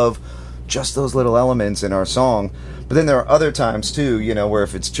love just those little elements in our song. But then there are other times too, where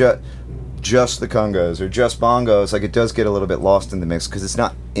if it's just the congas or just bongos, like it does get a little bit lost in the mix because it's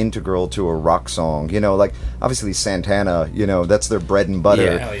not integral to a rock song. Like obviously Santana, that's their bread and butter.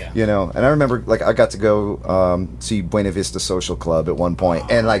 Yeah. And I remember like I got to go see Buena Vista Social Club at one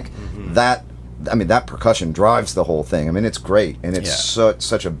point, and like that. I mean, that percussion drives the whole thing. I mean, it's great, and it's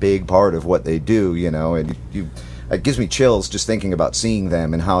such a big part of what they do. And it gives me chills just thinking about seeing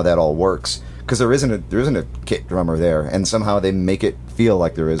them and how that all works. Because there isn't a kit drummer there, and somehow they make it feel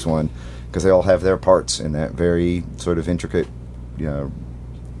like there is one, because they all have their parts in that very sort of intricate,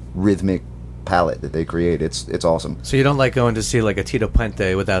 rhythmic palette that they create. It's awesome. So you don't like going to see like a Tito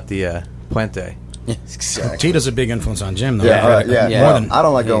Puente without the Puente? Exactly. Tito's a big influence on Jim, though. Yeah. More than I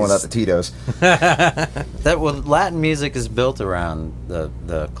don't like going without the Tito's. Latin music is built around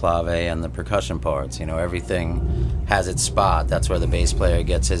the clave and the percussion parts. Everything has its spot. That's where the bass player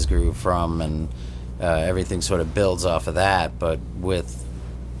gets his groove from, and everything sort of builds off of that. But with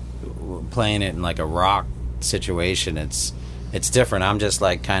playing it in like a rock situation, it's different. I'm just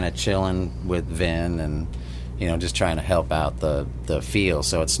like kind of chilling with Vin and just trying to help out the feel.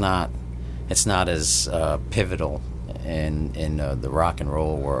 So it's not as pivotal in the rock and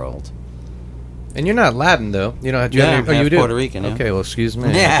roll world. And you're not Latin, though. Do you I'm you half do? Puerto Rican. Yeah. Okay, well, excuse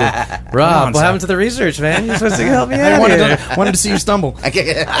me. Yeah. Rob, what happened to the research, man? You're supposed to help me out. I wanted to see you stumble. A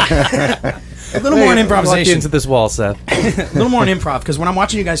little more in Lock you improvisation. into this wall, Seth. A little more in improv, because when I'm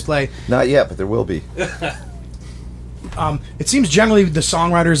watching you guys play, Not yet, but there will be. it seems generally the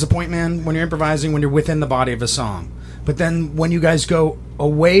songwriter is the point man when you're improvising, when you're within the body of a song. But then when you guys go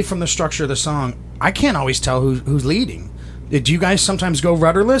away from the structure of the song, I can't always tell who's leading. Do you guys sometimes go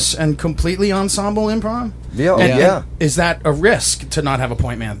rudderless and completely ensemble improv? Yeah, And is that a risk to not have a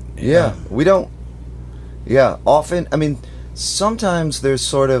point man? Yeah, we don't. Yeah, often. I mean, sometimes there's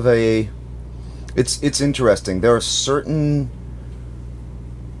sort of a. It's interesting. There are certain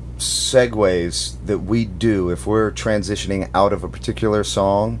segues that we do if we're transitioning out of a particular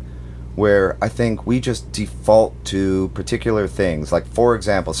song, where I think we just default to particular things. Like, for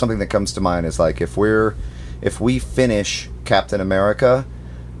example, something that comes to mind is like if we finish Captain America,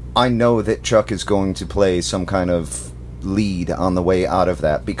 I know that Chuck is going to play some kind of lead on the way out of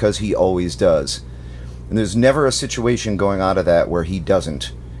that, because he always does. And there's never a situation going out of that where he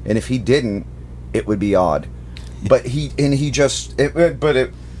doesn't. And if he didn't, it would be odd. But so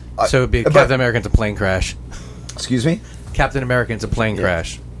it would be Captain American's a plane crash. Excuse me? Captain American's a plane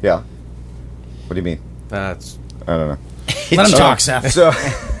crash. Yeah. What do you mean? That's I don't know. Let him talk, Seth.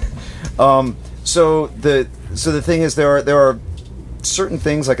 So the thing is, there are certain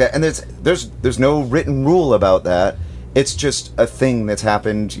things like that, and there's no written rule about that. It's just a thing that's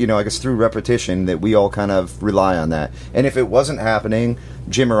happened, I guess through repetition, that we all kind of rely on that. And if it wasn't happening,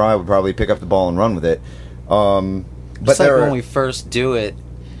 Jim or I would probably pick up the ball and run with it. But It's like when we first do it,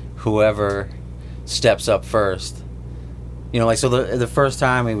 whoever steps up first You know, like, so the first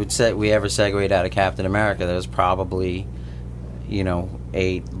time we ever segued out of Captain America, there was probably,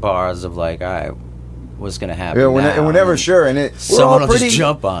 8 bars of like, all right, what's going to happen? Yeah, now? we're never sure, and Someone will just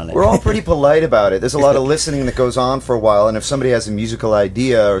jump on it. We're all pretty polite about it. There's a lot of listening that goes on for a while, and if somebody has a musical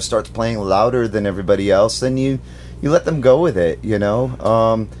idea or starts playing louder than everybody else, then you let them go with it.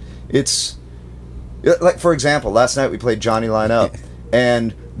 It's like, for example, last night we played Johnny Line Up,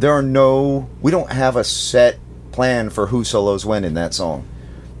 and we don't have a set plan for who solos when in that song.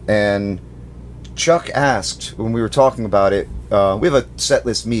 And Chuck asked when we were talking about it, we have a set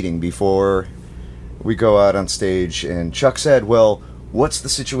list meeting before we go out on stage, and Chuck said, well, what's the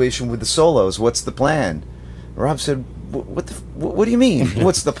situation with the solos? What's the plan? Rob said, what do you mean?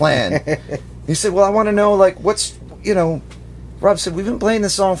 What's the plan? He said, well, I want to know, like, Rob said, we've been playing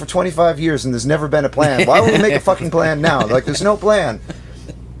this song for 25 years and there's never been a plan. Why would we make a fucking plan now? Like, there's no plan.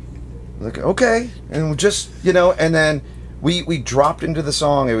 Like, okay. And we just, and then we dropped into the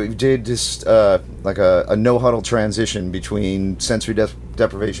song, and we did just like a no-huddle transition between Sensory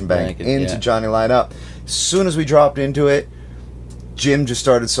Deprivation Bank into Johnny Line Up. As soon as we dropped into it, Jim just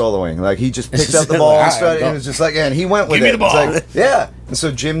started soloing. Like, he just picked up the ball and started, and it was just like, and he went with it. Give me the ball. Like, yeah. And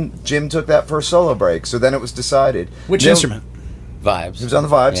so Jim took that first solo break. So then it was decided. Which instrument? Vibes. He was on the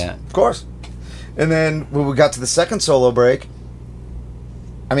vibes. Yeah. Of course. And then when we got to the second solo break,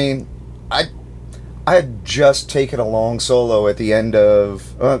 I mean, I had just taken a long solo at the end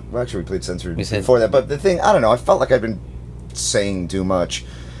of... actually, we played Censored before that. But the thing, I don't know, I felt like I'd been saying too much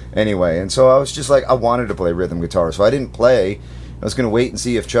anyway. And so I was just like, I wanted to play rhythm guitar. So I didn't play. I was going to wait and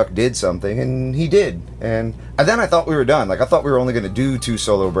see if Chuck did something. And he did. And then I thought we were done. Like, I thought we were only going to do 2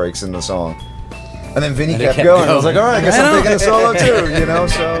 solo breaks in the song. And then Vinny kept going. I was like, all right, I guess I'm taking a solo too,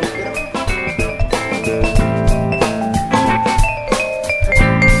 so...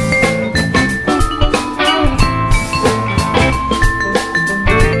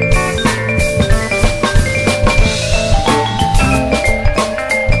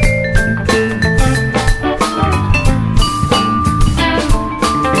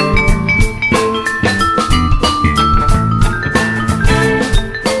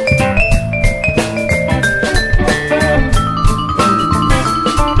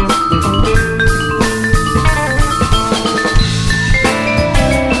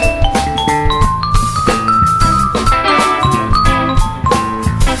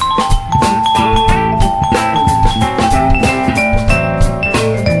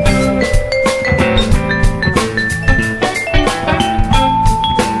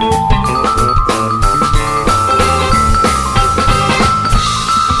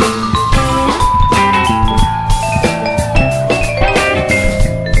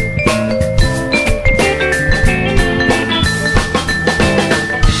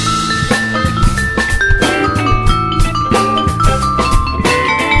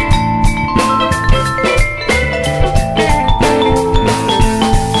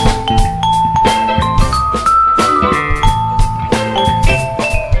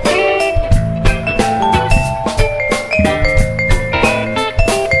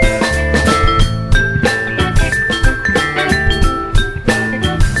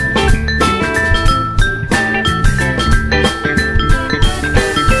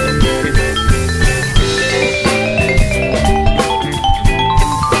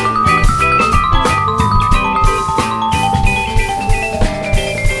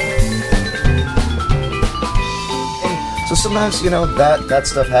 Sometimes, that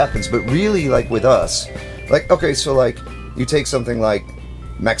stuff happens, but really, like, with us, like, okay, so, like, you take something like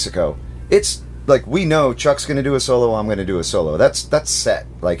Mexico. It's, like, we know Chuck's going to do a solo, I'm going to do a solo. That's set,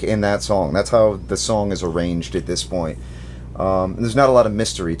 like, in that song. That's how the song is arranged at this point. There's not a lot of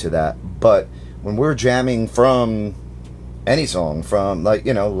mystery to that, but when we're jamming from any song, from, like,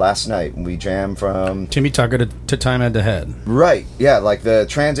 last night, we jammed from... Timmy Tucker to Time Ed to Head. Right, yeah, like, the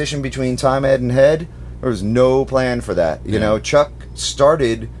transition between Time Ed and Head... There was no plan for that. Chuck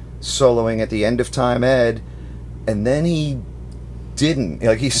started soloing at the end of Time Ed, and then he didn't.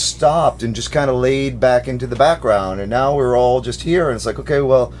 Like, he stopped and just kind of laid back into the background, and now we're all just here, and it's like, okay,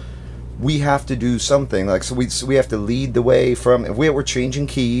 well, we have to do something. Like, so we have to lead the way from... We're changing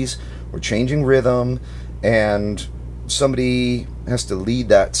keys, we're changing rhythm, and somebody has to lead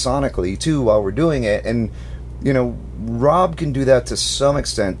that sonically, too, while we're doing it, and... Rob can do that to some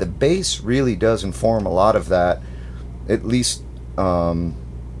extent. The bass really does inform a lot of that, at least where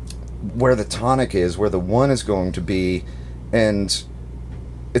the tonic is, where the one is going to be. And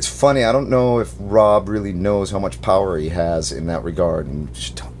it's funny, I don't know if Rob really knows how much power he has in that regard. And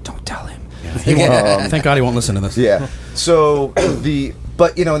just don't tell him. Thank God he won't listen to this. Yeah. So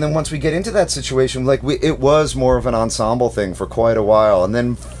But you know, and then once we get into that situation, like it was more of an ensemble thing for quite a while, and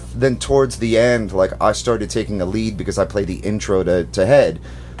then towards the end, like I started taking a lead because I played the intro to Head,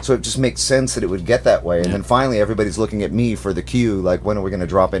 so it just makes sense that it would get that way. And then finally, everybody's looking at me for the cue, like when are we going to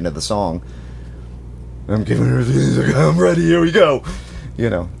drop into the song? I'm giving her the, I'm ready. Here we go. You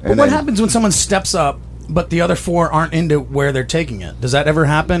know. But what happens when someone steps up, but the other four aren't into where they're taking it? Does that ever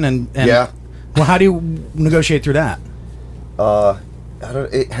happen? And yeah. Well, how do you negotiate through that?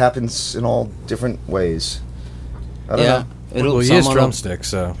 It happens in all different ways. I don't know. Well, he is drumstick,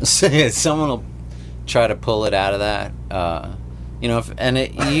 so someone will try to pull it out of that. You know,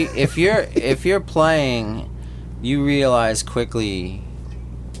 if you're playing, you realize quickly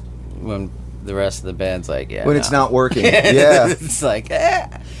when the rest of the band's like, when it's not working, yeah, it's like,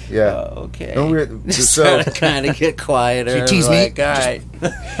 yeah, okay. No, so kind of get quieter. She teased like, me. All right.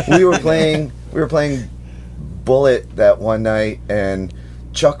 we were playing Bullet that one night, and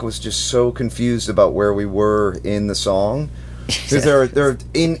Chuck was just so confused about where we were in the song. Because there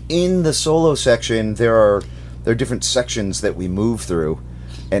in the solo section there are different sections that we move through,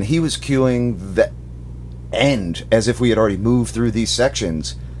 and he was cueing the end as if we had already moved through these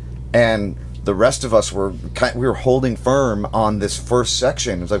sections, and the rest of us we were holding firm on this first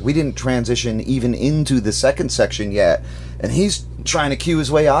section. It's like we didn't transition even into the second section yet, and he's trying to cue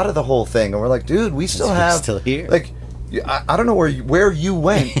his way out of the whole thing, and we're like, dude, we're still here. Like, I don't know where you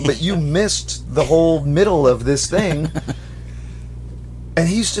went, but you missed the whole middle of this thing. And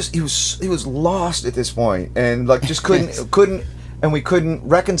he was lost at this point, and like just couldn't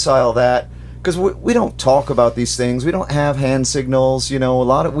reconcile that, because we don't talk about these things. We don't have hand signals, you know.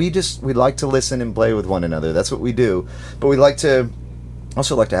 We like to listen and play with one another. That's what we do. But we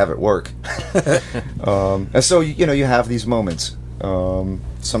also like to have it work. And so you have these moments.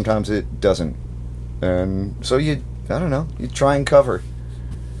 Sometimes it doesn't, and so you try and cover.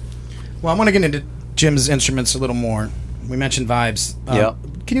 Well, I want to get into Jim's instruments a little more. We mentioned vibes. Yep.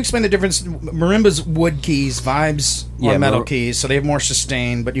 Can you explain the difference? Marimba's wood keys, vibes are metal keys, so they have more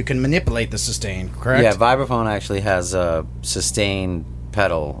sustain, but you can manipulate the sustain, correct? Yeah, vibraphone actually has a sustain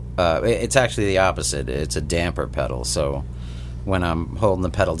pedal. It's actually the opposite. It's a damper pedal, so when I'm holding the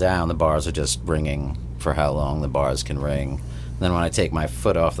pedal down, the bars are just ringing for how long the bars can ring. And then when I take my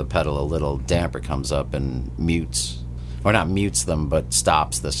foot off the pedal, a little damper comes up and mutes, or not mutes them, but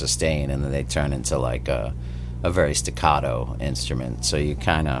stops the sustain, and then they turn into like a very staccato instrument. So you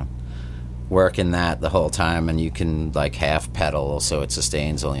kind of work in that the whole time, and you can like half pedal so it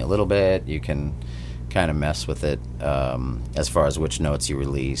sustains only a little bit. You can kind of mess with it as far as which notes you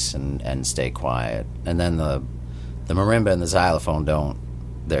release and stay quiet. And then the marimba and the xylophone don't.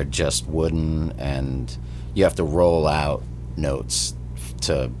 They're just wooden, and you have to roll out notes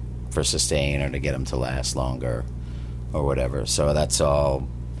for sustain or to get them to last longer or whatever. So that's all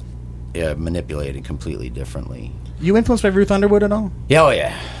manipulated completely differently. You influenced by Ruth Underwood at all? Yeah, oh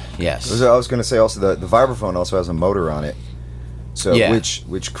yeah, yes. I was going to say also the vibraphone also has a motor on it, so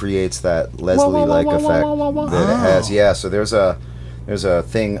which creates that Leslie-like effect that it has. Yeah, so there's a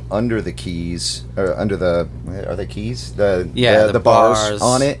thing under the keys, or under the, are they keys? The bars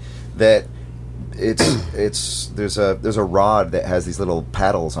on it that there's a rod that has these little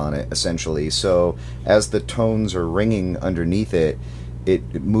paddles on it essentially. So as the tones are ringing underneath it,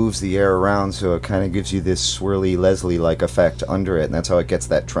 it moves the air around, so it kind of gives you this swirly Leslie-like effect under it, and that's how it gets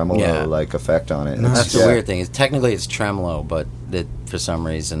that tremolo-like effect on it. And that's the weird thing. Technically, it's tremolo, but for some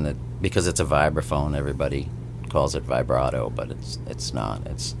reason, because it's a vibraphone, everybody calls it vibrato, but it's not.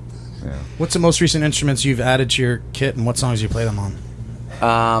 What's the most recent instruments you've added to your kit, and what songs you play them on?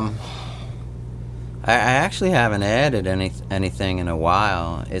 I actually haven't added anything in a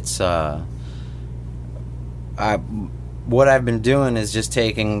while. It's what I've been doing is just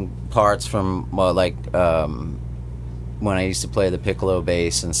taking parts from when I used to play the piccolo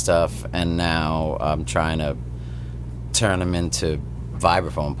bass and stuff, and now I'm trying to turn them into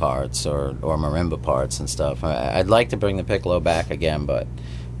vibraphone parts or marimba parts and stuff. I'd like to bring the piccolo back again, but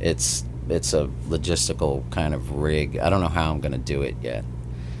it's a logistical kind of rig. I don't know how I'm going to do it yet.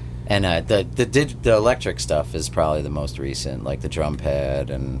 And the electric stuff is probably the most recent, like the drum pad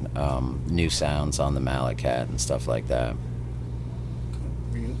and new sounds on the Malacat and stuff like that.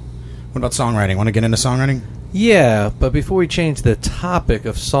 What about songwriting? Want to get into songwriting? Yeah, but before we change the topic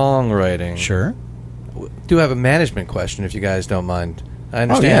of songwriting, sure, do have a management question, if you guys don't mind. I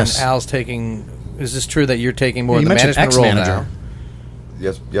understand Al's taking. Is this true that you're taking more of the management role now?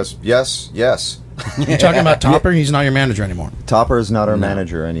 Yes. You're talking about Topper? He's not your manager anymore. Topper is not our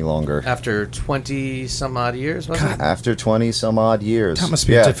manager any longer. After 20-some-odd years, wasn't it? After 20-some-odd years. That must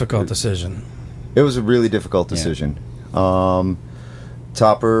be a difficult decision. It was a really difficult decision.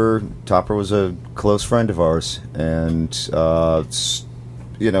 Topper was a close friend of ours, and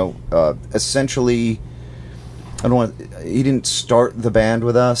essentially, he didn't start the band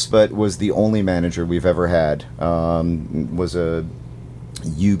with us, but was the only manager we've ever had. Was a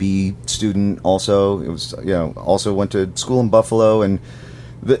UB student also. It was also went to school in Buffalo, and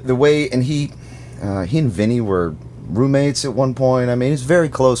the way, and he and Vinny were roommates at one point. I mean, he's very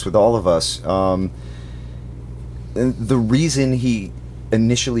close with all of us. And the reason he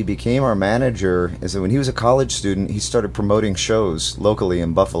initially became our manager is that when he was a college student, he started promoting shows locally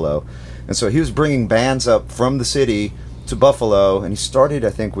in Buffalo. And so he was bringing bands up from the city to Buffalo, and he started, I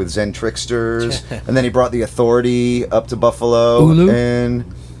think, with Zen Tricksters, and then he brought The Authority up to Buffalo. Ulu? And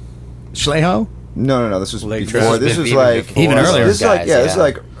Schleho? No, this was Late before. This was like Even earlier. This is like guys, this is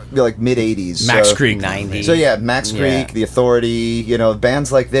like mid '80s. Max Creek. 90. So yeah, Max Creek, The Authority,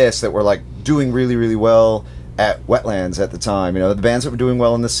 bands like this that were like doing really, really well at Wetlands at the time. The bands that were doing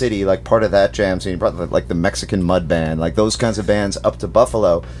well in the city, like part of that jam scene. He brought like the Mexican Mud Band, like those kinds of bands up to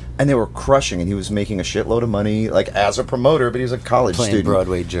Buffalo, and they were crushing. And he was making a shitload of money, like as a promoter, but he was a college Playing student.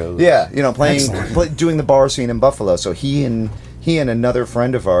 Broadway Joes. Yeah, doing the bar scene in Buffalo. So he and another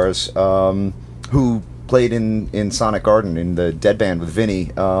friend of ours, who played in Sonic Garden in the Dead Band with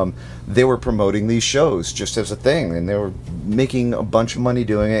Vinny, they were promoting these shows just as a thing, and they were making a bunch of money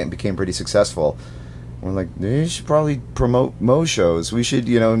doing it and became pretty successful. We're like, you should probably promote Mo shows. We should,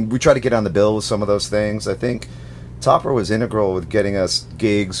 we try to get on the bill with some of those things. I think Topper was integral with getting us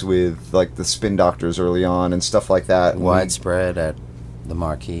gigs with like the Spin Doctors early on and stuff like that. Widespread at the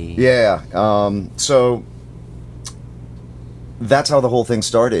Marquee. Yeah. So that's how the whole thing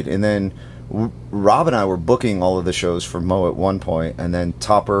started. And then Rob and I were booking all of the shows for Mo at one point, and then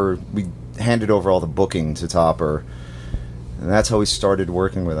Topper, we handed over all the booking to Topper, and that's how he started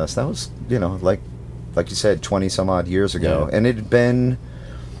working with us. That was, like you said, 20 some odd years ago. Yeah. And it had been,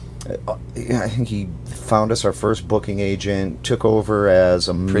 I think he found us our first booking agent, took over as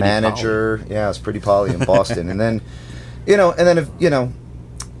a Pretty manager. Polly. Yeah, it's Pretty Polly in Boston. And then,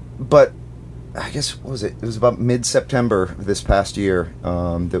 but I guess, what was it? It was about mid-September this past year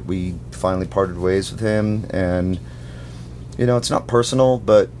that we finally parted ways with him. And, it's not personal,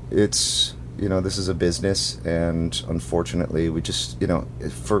 but it's, this is a business. And unfortunately, we just,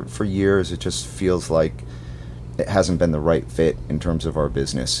 for years, it just feels like it hasn't been the right fit in terms of our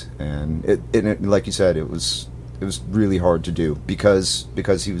business. And it like you said, it was really hard to do because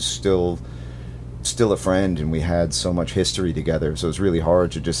he was still a friend, and we had so much history together. So it's really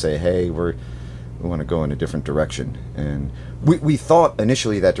hard to just say, hey, we want to go in a different direction. And we thought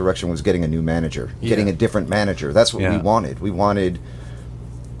initially that direction was getting a new manager, getting a different manager. That's what we wanted. We wanted,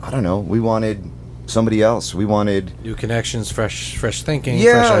 we wanted somebody else. We wanted new connections, fresh thinking,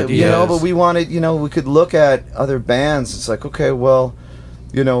 fresh ideas. But we wanted, we could look at other bands. It's like, okay, well,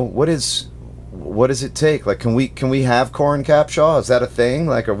 what does it take? Like, can we have Corin Capshaw? Is that a thing?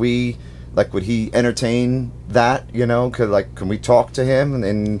 Like, are we, like, would he entertain that? Can we talk to him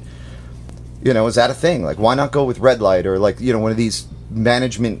and is that a thing? Like, why not go with Red Light or like, one of these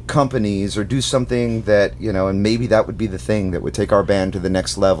management companies, or do something that, and maybe that would be the thing that would take our band to the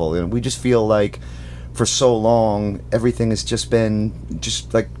next level. And we just feel like for so long, everything has just been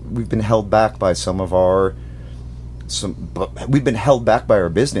like we've been held back by we've been held back by our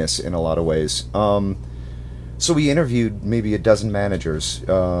business in a lot of ways. So we interviewed maybe a dozen managers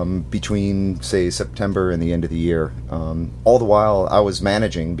between, say, September and the end of the year. All the while I was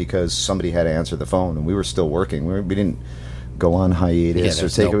managing because somebody had to answer the phone, and we were still working. We didn't go on hiatus or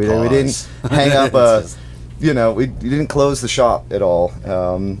take we didn't hang up we didn't close the shop at all.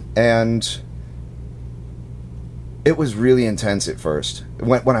 And it was really intense at first.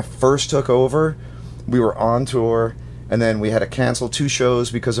 When I first took over, we were on tour, and then we had to cancel 2 shows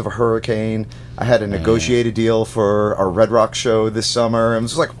because of a hurricane. I had a negotiated deal for our Red Rock show this summer. It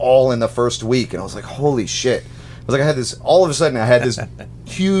was like all in the first week, and I was like, holy shit. I was like, all of a sudden I had this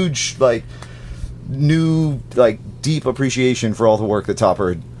huge, like, new, like, deep appreciation for all the work that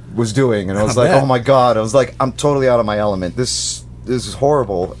Topper was doing. And I was like, oh my God. I was like, I'm totally out of my element. This is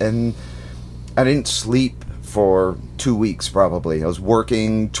horrible. And I didn't sleep for 2 weeks probably. I was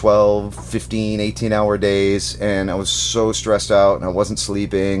working 12, 15, 18-hour days, and I was so stressed out, and I wasn't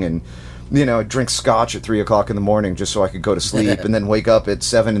sleeping, and I'd drink scotch at 3 o'clock in the morning just so I could go to sleep, and then wake up at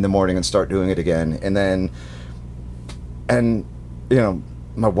 7 in the morning and start doing it again. And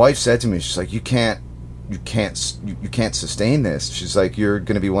my wife said to me, she's like, you can't sustain this. She's like, you're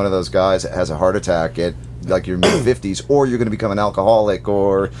going to be one of those guys that has a heart attack at like your mid-50s, or you're going to become an alcoholic,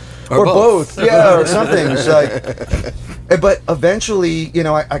 or both. Yeah, or something. It's like, but eventually,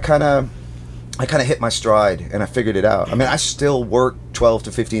 I I kind of hit my stride and I figured it out. I mean, I still work 12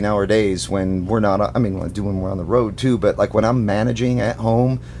 to 15 hour days when we're not, I mean, when we're on the road too, but like when I'm managing at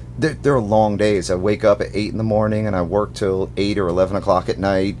home, they're long days. I wake up at 8 in the morning and I work till 8 or 11 o'clock at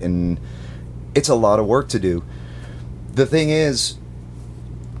night, and it's a lot of work to do. The thing is,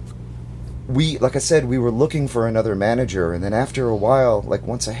 like I said, we were looking for another manager, and then after a while, like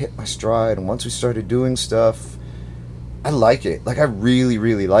once I hit my stride and once we started doing stuff, I like it. Like I really,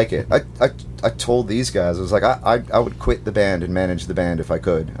 really like it. I told these guys, I was like, I would quit the band and manage the band if I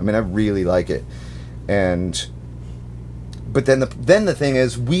could. I mean, I really like it. But then the thing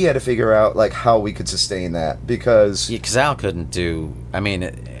is, we had to figure out like how we could sustain that, because Al couldn't do. I mean,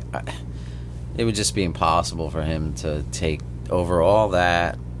 it would just be impossible for him to take over all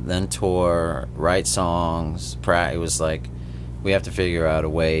that, then tour, write songs. It was like we have to figure out a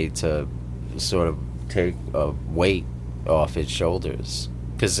way to sort of take a weight off his shoulders,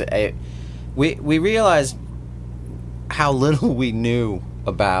 because we realized how little we knew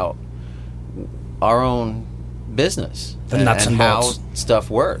about our own business, the nuts and how bolts. stuff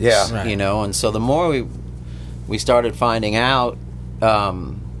works. Yeah. Right. You know, and so the more we started finding out,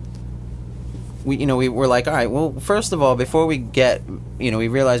 we were like, all right, well, first of all, before we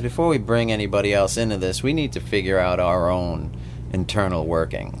realized before we bring anybody else into this, we need to figure out our own internal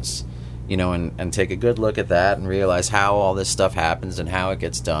workings, and take a good look at that and realize how all this stuff happens and how it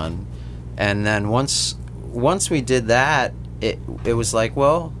gets done. And then once we did that, it was like,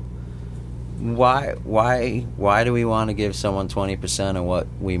 well, why do we want to give someone 20% of what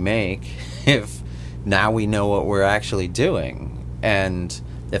we make if now we know what we're actually doing? And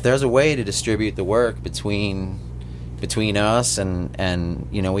if there's a way to distribute the work between us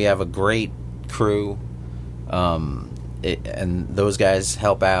and we have a great crew, and those guys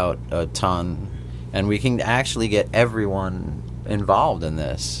help out a ton, and we can actually get everyone involved in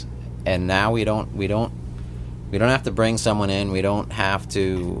this. And now we don't have to bring someone in. We don't have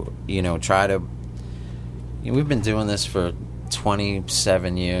to try to. We've been doing this for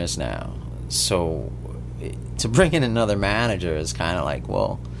 27 years now, so to bring in another manager is kind of like,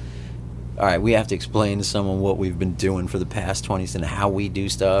 well, all right, we have to explain to someone what we've been doing for the past 20 years and how we do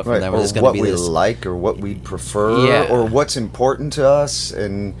stuff, right, and then or there's going what to be we this like or what we prefer, or what's important to us.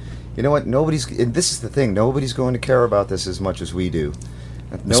 And you know what? And this is the thing. Nobody's going to care about this as much as we do.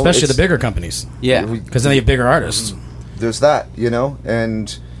 Especially the bigger companies. Yeah. Because then they have bigger artists. There's that,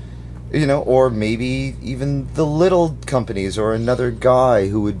 and or maybe even the little companies, or another guy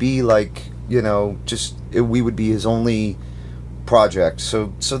who would be like, we would be his only project.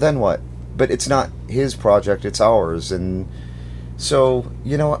 So then what? But it's not his project, it's ours. And so,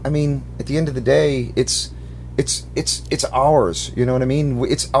 I mean, at the end of the day, it's ours, you know what I mean?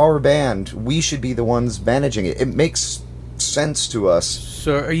 It's our band. We should be the ones managing it. It makes sense to us.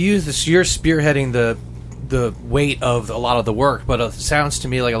 So you're spearheading the weight of a lot of the work, but it sounds to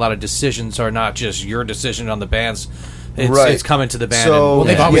me like a lot of decisions are not just your decision on the band's. It's coming to the band. So, well,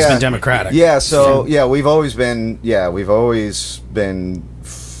 they've always been democratic. Yeah, so we've always been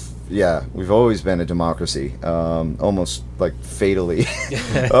a democracy, almost like fatally.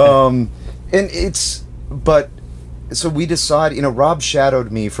 So we decided, Rob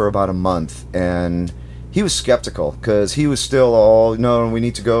shadowed me for about a month, and he was skeptical because he was still all, no, we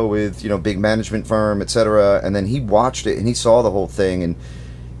need to go with, big management firm, etc. And then he watched it and he saw the whole thing, and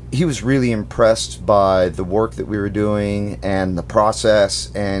he was really impressed by the work that we were doing and the process,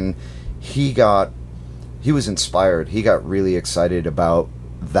 and he was inspired. He got really excited about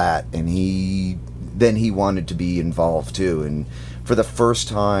that, and he wanted to be involved too. And for the first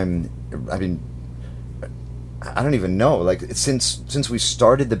time, I mean, I don't even know, like since we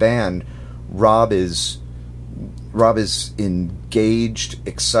started the band, Rob is engaged,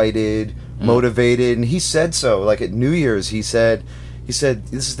 excited, motivated, and he said so. Like at New Year's, he said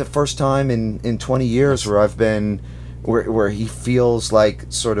this is the first time in 20 years where I've been where he feels like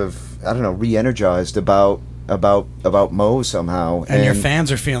sort of, I don't know, re-energized about Mo somehow. And your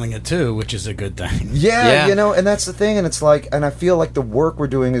fans are feeling it too, which is a good thing. Yeah, and that's the thing. And it's like, and I feel like the work we're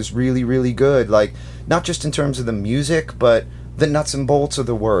doing is really, really good. Like, not just in terms of the music, but the nuts and bolts of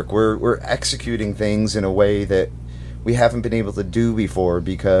the work. We're executing things in a way that we haven't been able to do before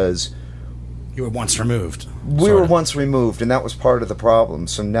because you were once removed. We were once removed, and that was part of the problem.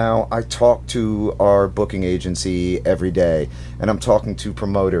 So now I talk to our booking agency every day, and I'm talking to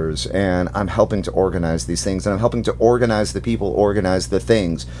promoters, and I'm helping to organize these things, and I'm helping to organize the people, organize the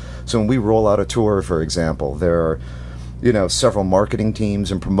things. So when we roll out a tour, for example, there are, several marketing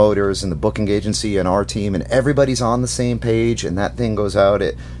teams and promoters and the booking agency and our team, and everybody's on the same page, and that thing goes out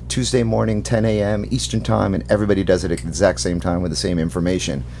at Tuesday morning, 10 a.m. Eastern Time, and everybody does it at the exact same time with the same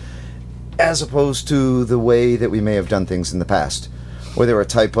information. as opposed to the way that we may have done things in the past, where there were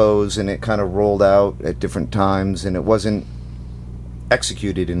typos and it kind of rolled out at different times and it wasn't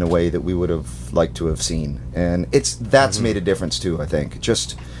executed in a way that we would have liked to have seen. And that's made a difference too, I think.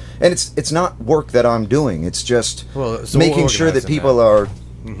 And it's not work that I'm doing. It's just making sure that people are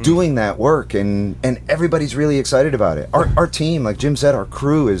doing that work, and everybody's really excited about it. Our team, like Jim said, our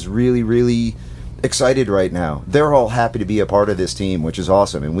crew is really, really excited right now. They're all happy to be a part of this team, which is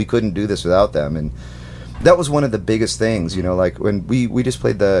awesome, and we couldn't do this without them. And that was one of the biggest things, like when we just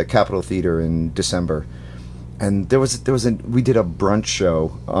played the Capitol Theater in December, and we did a brunch show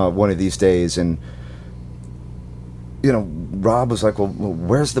one of these days, and Rob was like, well,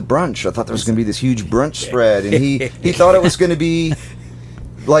 where's the brunch? I thought there was going to be this huge brunch spread, and he thought it was going to be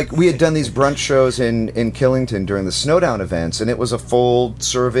like we had done these brunch shows in Killington during the Snowdown events, and it was a full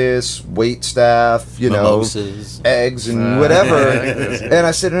service, wait staff, mimosas, eggs and whatever. And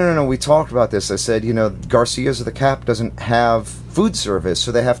I said, no, we talked about this. I said, Garcia's of the Cap doesn't have food service,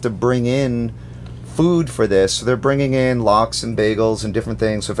 so they have to bring in food for this. So they're bringing in lox and bagels and different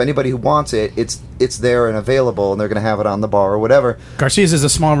things. So if anybody who wants it, it's there and available, and they're going to have it on the bar or whatever. Garcia's is a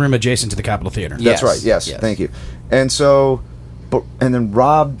small room adjacent to the Capitol Theater. That's right. Yes. Thank you. And so, and then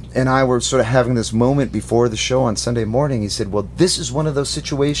Rob and I were sort of having this moment before the show on Sunday morning. He said, well, this is one of those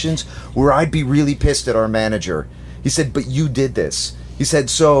situations where I'd be really pissed at our manager. He said, but you did this. He said,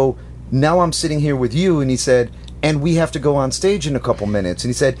 so now I'm sitting here with you, and he said, and we have to go on stage in a couple minutes. And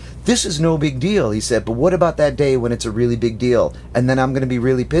he said, this is no big deal. He said, but what about that day when it's a really big deal? And then I'm going to be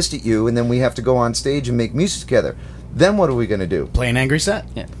really pissed at you, and then we have to go on stage and make music together. Then what are we going to do? Play an angry set?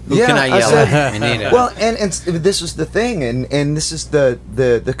 Yeah. Who can I yell at? Well, and this is the thing, and this is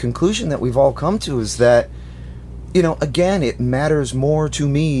the conclusion that we've all come to, is that, again, it matters more to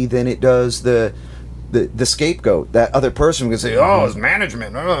me than it does the scapegoat. That other person can say, oh, it's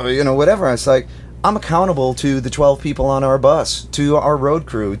management, whatever. It's like, I'm accountable to the 12 people on our bus, to our road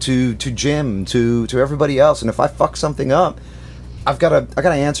crew, to Jim, to everybody else. And if I fuck something up, I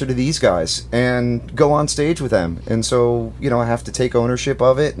gotta answer to these guys and go on stage with them. And so, I have to take ownership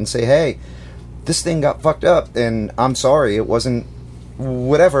of it and say, hey, this thing got fucked up, and I'm sorry, it wasn't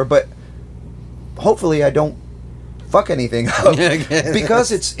whatever, but hopefully I don't fuck anything up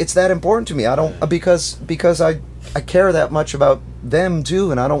because it's that important to me. I don't because I care that much about them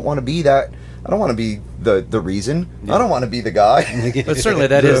too, and I don't want to be that. I don't want to be the reason. Yeah. I don't want to be the guy. But certainly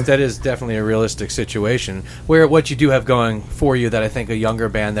that is definitely a realistic situation where what you do have going for you that I think a younger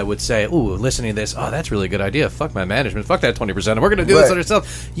band that would say, ooh, listening to this, oh, that's a really good idea. Fuck my management. Fuck that 20%. We're going to do this other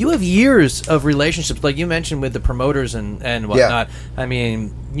stuff. You have years of relationships, like you mentioned with the promoters and whatnot. Yeah. I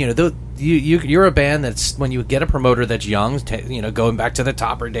mean, you're a band that's, when you get a promoter that's young, going back to the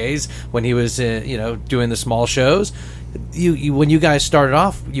Topper days when he was, doing the small shows, you when you guys started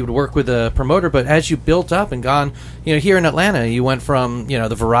off, you would work with a promoter, but as you built up and gone, here in Atlanta, you went from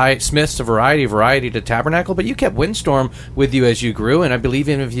the Smiths to Variety to Tabernacle, but you kept Windstorm with you as you grew, and I believe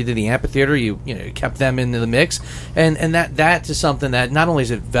even if you did the amphitheater, you kept them into the mix, and that is something that not only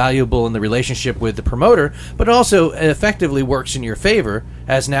is it valuable in the relationship with the promoter, but also effectively works in your favor,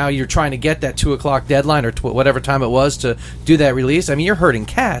 as now you're trying to get that 2:00 deadline or whatever time it was to do that release. I mean, you're herding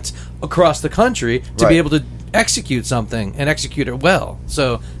cats across the country to be able to execute something and execute it well.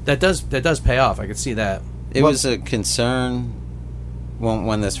 So that does pay off. I could see that. It was a concern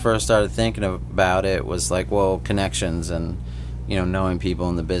when this first started thinking about it, was like, well, connections and knowing people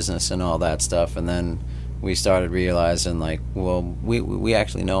in the business and all that stuff. And then we started realizing, like, well, we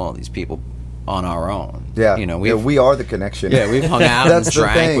actually know all these people on our own. Yeah, we are the connection. Yeah, we've hung out and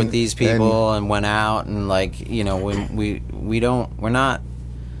drank with these people and went out, and like, when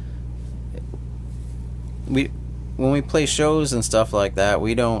we play shows and stuff like that,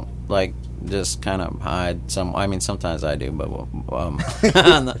 we don't like just kind of hide some. I mean, sometimes I do, but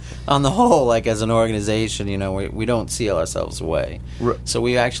on the whole, like as an organization, we don't seal ourselves away. So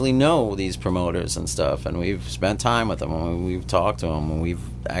we actually know these promoters and stuff, and we've spent time with them, and we've talked to them, and we've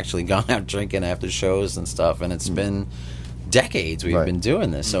actually gone out drinking after shows and stuff, and it's been decades we've been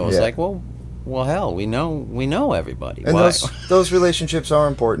doing this. So it's like, well, hell, we know everybody, and those relationships are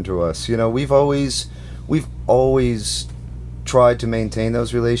important to us. We've always tried to maintain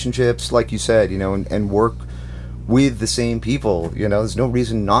those relationships, like you said, and work with the same people. There's no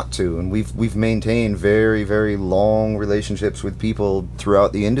reason not to, and we've maintained very, very long relationships with people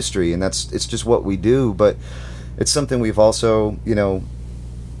throughout the industry, and it's just what we do. But it's something we've also,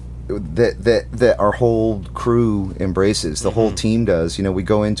 that our whole crew embraces. The whole team does. We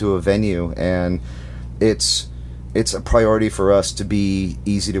go into a venue, and it's it's a priority for us to be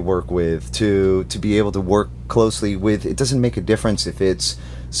easy to work with, to be able to work closely with. It doesn't make a difference if it's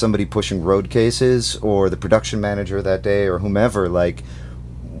somebody pushing road cases or the production manager that day or whomever. Like,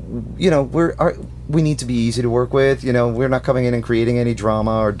 you know, we need to be easy to work with. You know, we're not coming in and creating any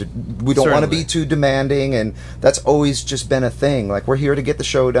drama, or we don't want to be too demanding, and that's always just been a thing. Like, we're here to get the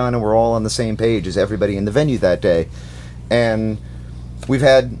show done, and we're all on the same page as everybody in the venue that day. And we've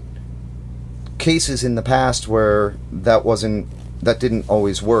had cases in the past where that didn't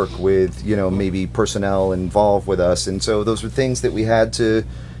always work with, you know, maybe personnel involved with us, and so those were things that you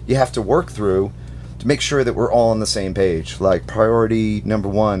have to work through to make sure that we're all on the same page. Like, priority number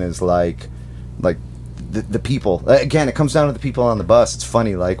one is like the people. Again, it comes down to the people on the bus. It's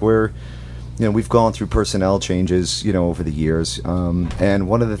funny, like, we've gone through personnel changes, you know, over the years, and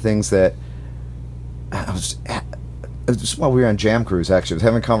one of the things that just while we were on Jam Cruise, actually, I was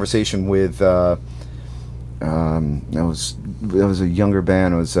having a conversation with it was a younger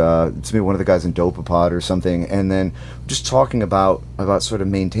band. It was it's maybe one of the guys in Dopapod or something, and then just talking about sort of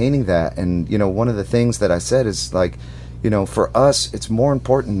maintaining that. And, you know, one of the things that I said is, like, you know, for us, it's more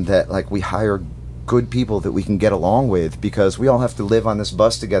important that, like, we hire good people that we can get along with, because we all have to live on this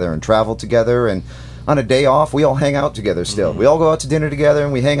bus together and travel together, and on a day off we all hang out together still. We all go out to dinner together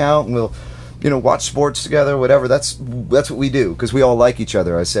and we hang out, and we'll, you know, watch sports together, whatever. That's what we do, because we all like each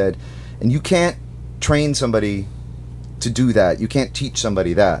other. I said, and you can't train somebody to do that. You can't teach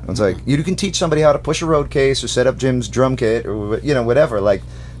somebody that. It's like, you can teach somebody how to push a road case or set up Jim's drum kit or, you know, whatever. Like,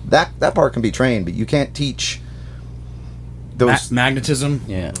 that part can be trained, but you can't teach those magnetism.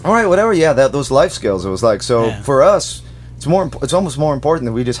 Yeah. All right, whatever. Yeah, those life skills. It was like, so for us, it's almost more important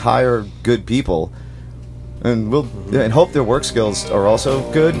that we just hire good people, and and hope their work skills are also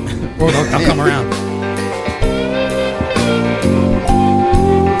good. Or they'll come around.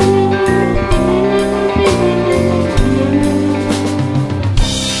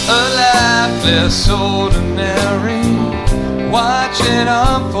 Less ordinary, watch it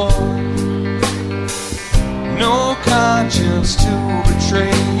unfold. No conscience to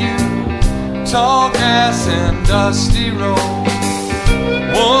betray you. Tall grass and dusty road.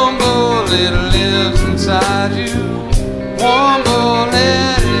 One bullet lives inside you. One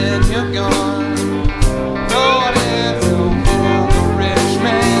bullet in your gun. Loaded to kill the rich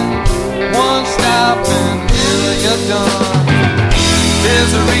man. One stop until you're done.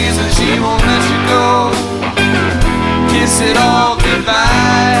 There's a reason she won't let you go. Kiss it all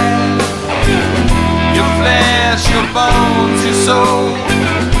goodbye. Your flesh, your bones, your soul.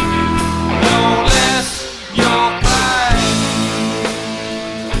 No less your pride.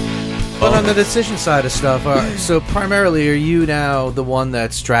 But on the decision side of stuff, so primarily, are you now the one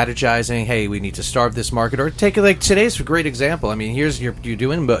that's strategizing? Hey, we need to starve this market, or take it like today's a great example. I mean, you're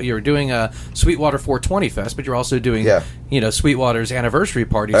doing a Sweetwater 420 Fest, but you're also doing you know, Sweetwater's anniversary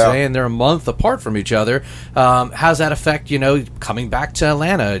party today, and they're a month apart from each other. How's that affect, you know, coming back to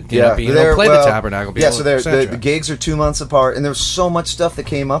Atlanta? You know, being able to play the Tabernacle. So the gigs are 2 months apart, and there's so much stuff that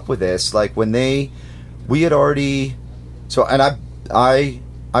came up with this. Like, when we had already, and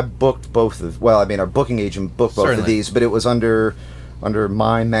I booked both of, well, I mean, our booking agent booked both of these, but it was under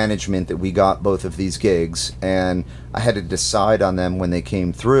my management that we got both of these gigs, and I had to decide on them when they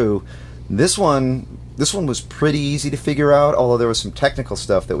came through. This one was pretty easy to figure out, although there was some technical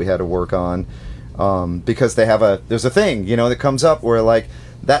stuff that we had to work on, because there's a thing, you know, that comes up where, like,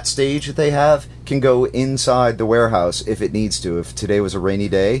 that stage that they have can go inside the warehouse if it needs to, if today was a rainy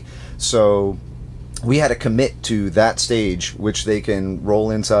day. So we had to commit to that stage, which they can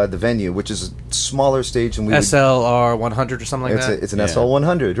roll inside the venue, which is a smaller stage than we SLR 100 or something like that. It's an SL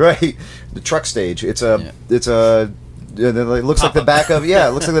 100, right? The truck stage. It looks like the back of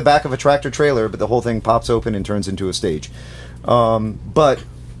it looks like the back of a tractor trailer, but the whole thing pops open and turns into a stage. But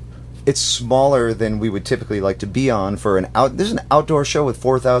it's smaller than we would typically like to be on for there's an outdoor show with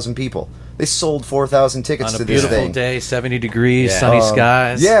 4,000 people. They sold 4,000 tickets to this thing. On a beautiful day, 70 degrees, sunny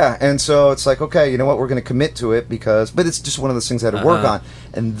skies. Yeah, and so it's like, okay, you know what, we're going to commit to it, but it's just one of those things I had to work on.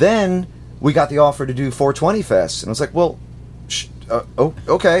 And then we got the offer to do 420 Fest, and I was like, well,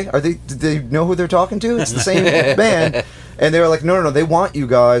 okay, did they know who they're talking to? It's the same band. And they were like, no, they want you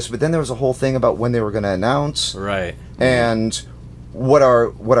guys. But then there was a whole thing about when they were going to announce. Right. And what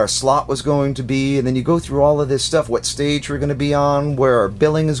our slot was going to be, and then you go through all of this stuff, what stage we're going to be on, where our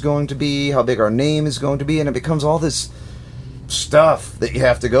billing is going to be, how big our name is going to be, and it becomes all this stuff that you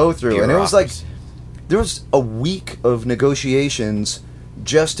have to go through. And it was like, there was a week of negotiations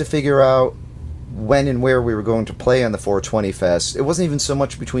just to figure out when and where we were going to play on the 420 Fest. It wasn't even so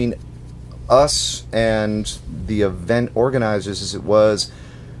much between us and the event organizers as it was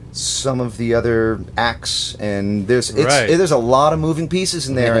some of the other acts, and there's Right. there's a lot of moving pieces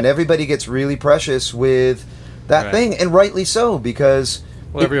in there, and everybody gets really precious with that Right. thing, and rightly so, because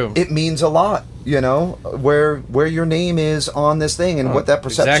Well, everyone- it means a lot, where your name is on this thing, and what that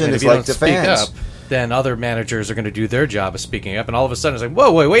perception Exactly. If is you like don't to speak fans. up, then other managers are going to do their job of speaking up, and all of a sudden it's like,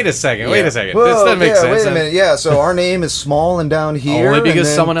 whoa, wait a second, wait a second. Whoa, This doesn't make sense. Wait a minute. Yeah, so our name is small and down here. Only and because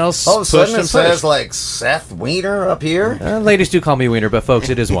then someone else all of a sudden pushed it and says pushed. like Seth Wiener up here. Ladies do call me Wiener, but folks,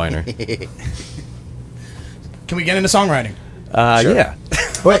 it is Weiner. Can we get into songwriting? Sure. Yeah.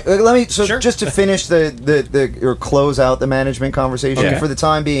 Wait, let me. So Sure. just to finish or close out the management conversation Okay. for the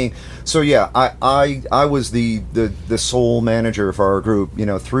time being. So yeah, I was the sole manager for our group.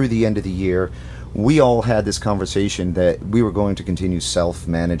 Through the end of the year, we all had this conversation that we were going to continue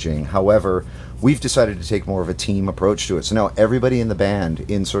self-managing. However, we've decided to take more of a team approach to it. So now everybody in the band,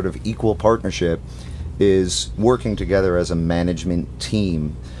 in sort of equal partnership, is working together as a management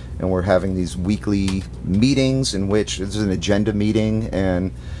team. And we're having these weekly meetings in which there's an agenda meeting,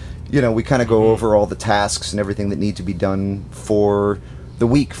 and we kind of go over all the tasks and everything that need to be done for the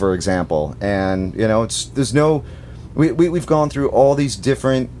week, for example. And we've gone through all these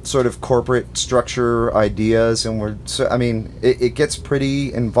different sort of corporate structure ideas, and it gets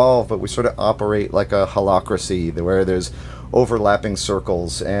pretty involved, but we sort of operate like a holacracy where there's overlapping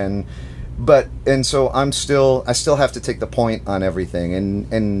circles, and so I still have to take the point on everything,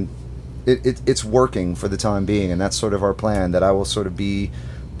 and it's working for the time being, and that's sort of our plan, that I will sort of be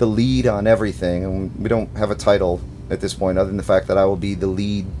the lead on everything, and we don't have a title at this point other than the fact that I will be the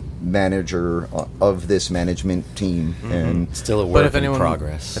lead manager of this management team. And Still a But work if in anyone,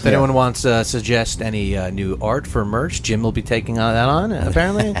 progress. if anyone wants to suggest any new art for merch, Jim will be taking that on,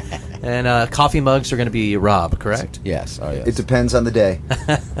 apparently. And coffee mugs are going to be Rob, correct? Yes. Oh, yes. it depends on the day.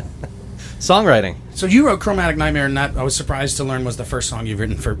 Songwriting. So you wrote Chromatic Nightmare, and that I was surprised to learn was the first song you've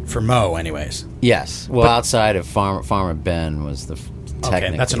written for Mo, anyways. Yes. Well, outside of Farmer Ben was the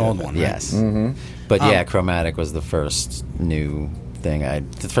technically that's an old one, right? Yes. Mm-hmm. But yeah, Chromatic was the first new thing.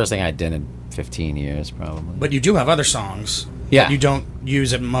 The first thing I did in 15 years, probably. But you do have other songs Yeah. that you don't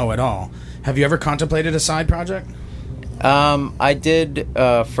use at Mo at all. Have you ever contemplated a side project? I did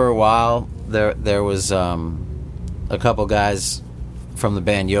for a while. There was a couple guys from the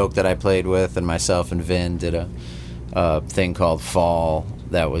band Yoke that I played with, and myself and Vin did a thing called Fall.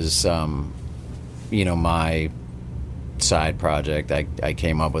 That was my side project. I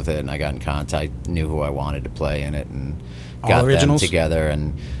came up with it, and I got in contact, knew who I wanted to play in it, and got them originals? together,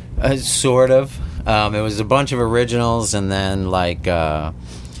 and sort of. It was a bunch of originals, and then like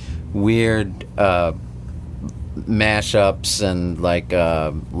weird mashups, and like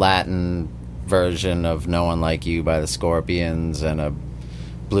a Latin version of No One Like You by the Scorpions, and a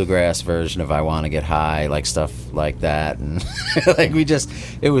bluegrass version of I Want to Get High, like stuff like that. And like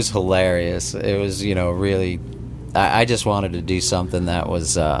it was hilarious. It was, really, I just wanted to do something that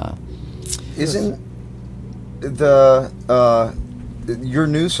was Isn't the your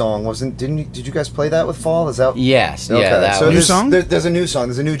new song did you guys play that with Fall? Is that yes, okay. yeah, that so was, New there's, song? there's a new song.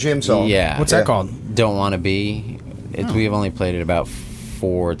 There's a new Jim song. yeah. What's that called? Don't Want to Be. We've only played it about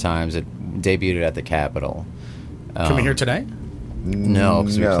 4 times. It debuted at the Capitol. Can we hear it today? No,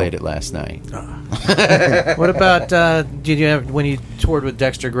 because we No. played it last night. What about, did you have, when you toured with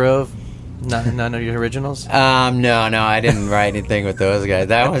Dexter Grove, none of your originals? No, I didn't write anything with those guys.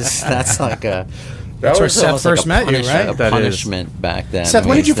 That's like a That's where Seth almost like first a met you, punish- right? A That is. punishment back then. Seth,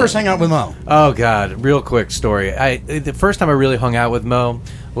 when We did you used to- first hang out with Mo? Oh God! Real quick story. The first time I really hung out with Mo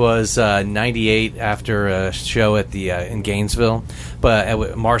was '98 after a show at the in Gainesville.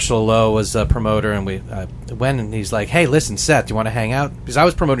 But Marshall Lowe was a promoter, and we went, and he's like, "Hey, listen, Seth, do you want to hang out?" Because I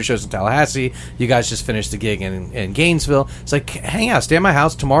was promoting shows in Tallahassee. You guys just finished the gig in Gainesville. It's like, hang out, stay at my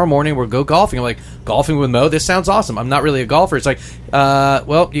house tomorrow morning. We'll go golfing. I'm like, golfing with Mo? This sounds awesome. I'm not really a golfer. It's like,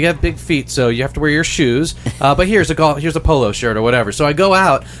 well, you have big feet, so you have to wear your shoes. But here's a polo shirt or whatever. So I go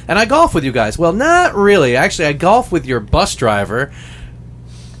out and I golf with you guys. Well, not really. Actually, I golf with your bus driver.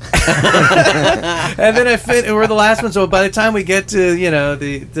 And then we're the last one. So by the time we get to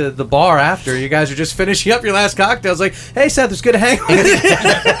the bar after, you guys are just finishing up your last cocktails. Like, hey Seth, it's good to hang with you.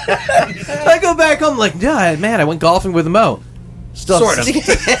 I go back home like, yeah, man, I went golfing with Mo. Still, Sort of.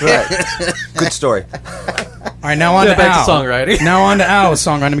 Right. Good story. All right, now on to back Al. to songwriting. Now on to Al's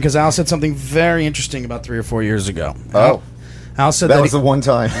songwriting, because Al said something very interesting about 3 or 4 years ago. Oh, Al said that that was the one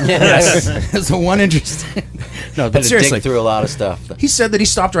time. yes, it's the one interesting. No, Had but to seriously, dig through a lot of stuff. he said that he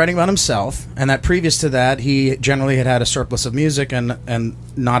stopped writing about himself, and that previous to that, he generally had a surplus of music and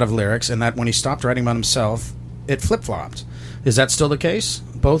not of lyrics, and that when he stopped writing about himself, it flip-flopped. Is that still the case?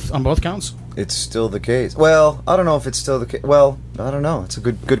 On both counts? It's still the case. Well, I don't know if it's still the case. Well, I don't know. It's a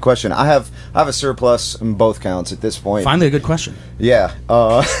good question. I have a surplus in both counts at this point. Finally, a good question. Yeah.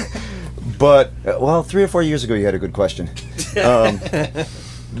 But, well, 3 or 4 years ago, you had a good question.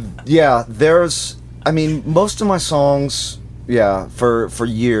 Yeah, most of my songs, for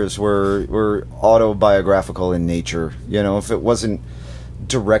years were autobiographical in nature. You know, if it wasn't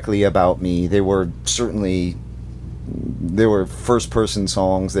directly about me, they were first-person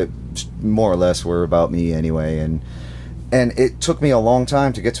songs that more or less were about me anyway. And it took me a long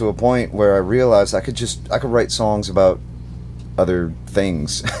time to get to a point where I realized I could write songs about other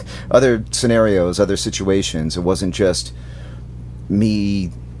things, other scenarios, other situations. It wasn't just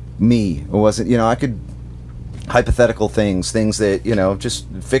me. It wasn't, I could hypothetical things that, just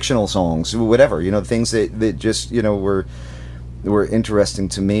fictional songs, whatever, things that just, were interesting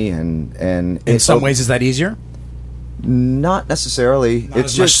to me. And in some ways, is that easier? Not necessarily. Not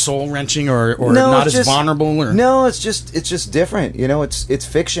it's as much soul wrenching or no, not as vulnerable. Or? No, it's just different. It's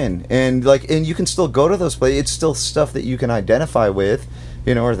fiction, and you can still go to those places. It's still stuff that you can identify with,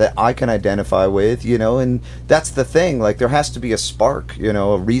 or that I can identify with, and that's the thing. Like, there has to be a spark,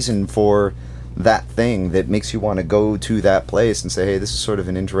 a reason for that thing that makes you want to go to that place and say, hey, this is sort of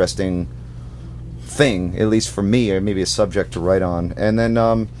an interesting thing, at least for me, or maybe a subject to write on. And then,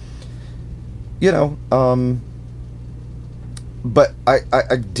 but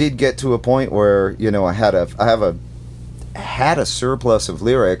I did get to a point where, I had a surplus of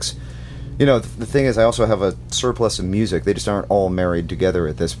lyrics. The thing is, I also have a surplus of music. They just aren't all married together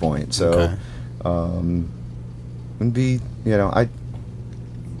at this point. So, okay. And be, I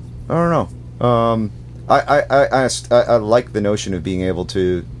don't know. I like the notion of being able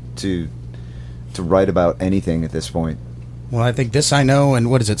to write about anything at this point. Well, I think This I Know,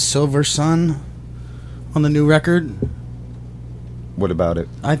 and what is it, Silver Sun on the new record? What about it?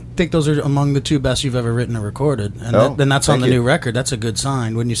 I think those are among the two best you've ever written or recorded. And then that's on the new record. That's a good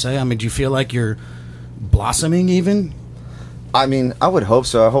sign, wouldn't you say? I mean, do you feel like you're blossoming even? I mean, I would hope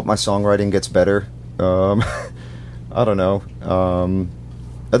so. I hope my songwriting gets better. I don't know.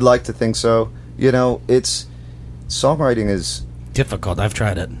 I'd like to think so. Songwriting is difficult. I've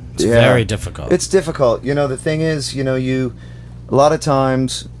tried it. It's very difficult. It's difficult. The thing is, a lot of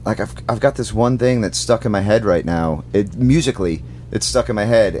times, like I've got this one thing that's stuck in my head right now. Musically, it's stuck in my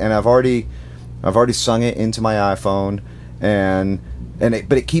head, and I've already sung it into my iPhone,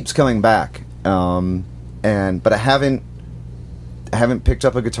 but it keeps coming back. But I haven't picked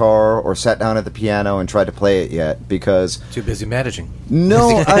up a guitar or sat down at the piano and tried to play it yet because too busy managing.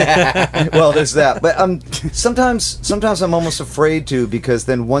 No, well, there's that. But sometimes I'm almost afraid to, because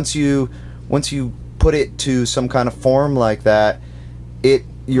then once you put it to some kind of form like that,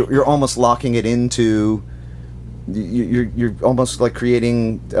 you're almost locking it into. You're almost like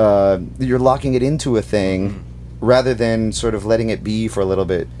creating. You're locking it into a thing. Rather than sort of letting it be for a little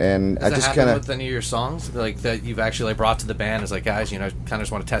bit. And Does I just that kind happen of with any of your songs, like that you've actually brought to the band as like, guys, kind of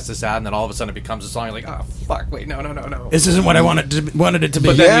just want to test this out, and then all of a sudden it becomes a song. You're like, oh fuck, wait, no. This isn't what I wanted it to be.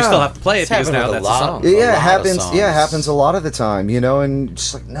 But then you still have to play it because happened now with a that's lot. a song. Yeah, it happens. Yeah, it happens a lot of the time, and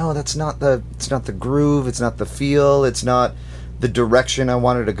just like, no, it's not the groove, it's not the feel, it's not the direction I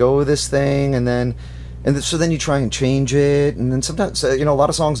wanted to go with this thing, so then you try and change it, and then sometimes a lot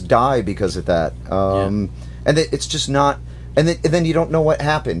of songs die because of that. And it's just not. And then you don't know what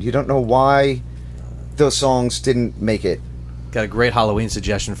happened. You don't know why those songs didn't make it. Got a great Halloween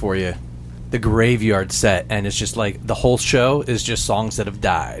suggestion for you. The Graveyard Set, and it's just like the whole show is just songs that have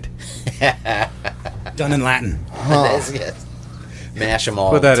died. Done in Latin. Yes. Mash them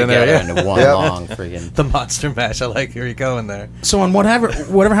all Put that together in there, yeah. into one long friggin'... The Monster Mash. I like where you're going there. So on whatever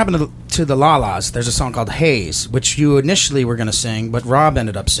happened to the La-Las, there's a song called Haze, which you initially were going to sing, but Rob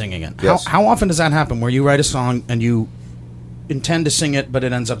ended up singing it. Yes. How often does that happen, where you write a song and you intend to sing it, but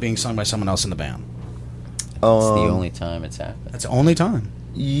it ends up being sung by someone else in the band? It's the only time it's happened. That's the only time.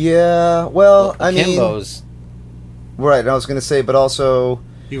 Yeah, well, I mean... Kimbo's... Right, I was going to say, but also...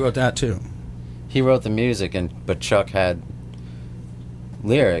 He wrote that, too. He wrote the music, but Chuck had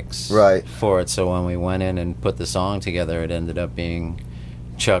lyrics for it, so when we went in and put the song together, it ended up being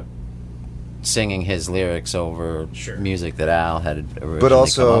Chuck singing his lyrics over music that Al had originally But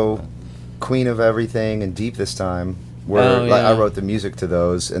also come up with. Queen of Everything and Deep This Time, where I wrote the music to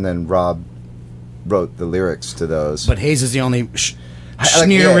those, and then Rob wrote the lyrics to those. But Haze is the only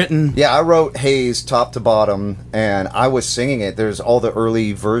written... Yeah, I wrote Haze top to bottom, and I was singing it. There's all the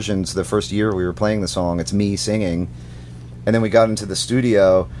early versions the first year we were playing the song. It's me singing. And then we got into the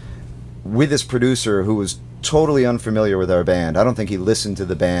studio with this producer who was totally unfamiliar with our band. I don't think he listened to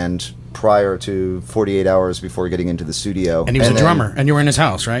the band prior to 48 hours before getting into the studio. And he was a drummer, and you were in his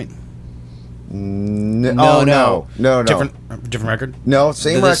house, right? No. Different record. No,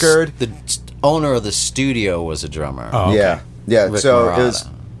 same record. The owner of the studio was a drummer. Oh, okay. Yeah. Rick So Marotta.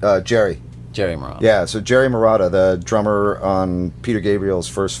 it was Jerry. Jerry Marotta. Yeah, so Jerry Marotta, the drummer on Peter Gabriel's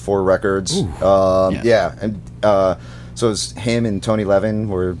first 4 records. Yeah, and so it's him and Tony Levin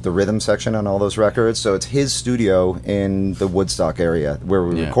were the rhythm section on all those records. So it's his studio in the Woodstock area where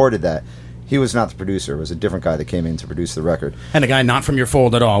we recorded that. He was not the producer; it was a different guy that came in to produce the record. And a guy not from your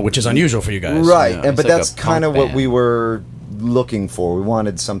fold at all, which is unusual for you guys. Right, Yeah, it's but like that's a kind of punk what band. we were looking for. We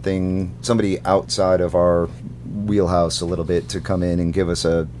wanted somebody outside of our wheelhouse a little bit to come in and give us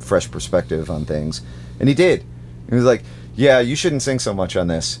a fresh perspective on things, and he did. He was like, "Yeah, you shouldn't sing so much on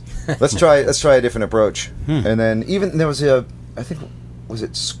this. Let's try a different approach." And then even there was I think, was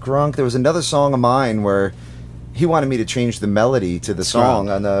it Skrunk? There was another song of mine where he wanted me to change the melody to the song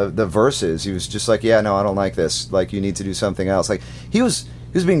on the verses. He was just like, "Yeah, no, I don't like this. Like, you need to do something else." Like he was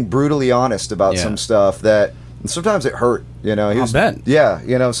being brutally honest about some stuff that sometimes it hurt. You know, I'll bet. Yeah,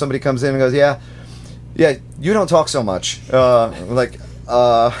 you know, somebody comes in and goes, "Yeah, you don't talk so much."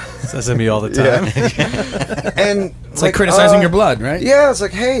 Says to me all the time. And It's like criticizing your blood, right? Yeah, it's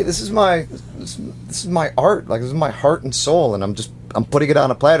like, hey, this is my art. Like, this is my heart and soul, and I'm putting it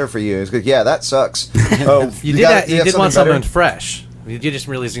on a platter for you. It's like, yeah, that sucks. Oh, You did want something fresh. You just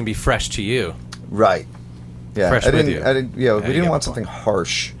really is going to be fresh to you. right? Yeah, Fresh I with didn't. you. I didn't. Yeah, Yeah, we you didn't get want the something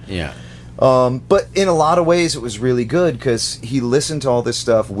harsh. Yeah. But in a lot of ways, it was really good because he listened to all this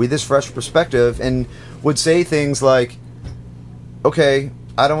stuff with his fresh perspective and would say things like, "Okay,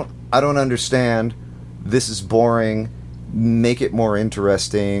 I don't understand. This is boring. Make it more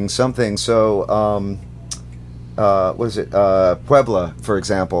interesting." Something. So, what is it? Puebla, for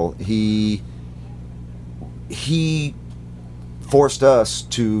example. He forced us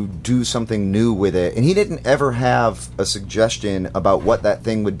to do something new with it, and he didn't ever have a suggestion about what that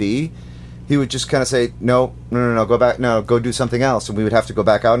thing would be. He would just kind of say, no, go back, no, go do something else. And we would have to go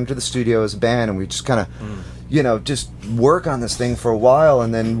back out into the studio as a band, and we just kind of, just work on this thing for a while,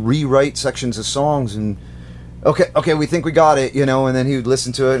 and then rewrite sections of songs. And okay, we think we got it, and then he would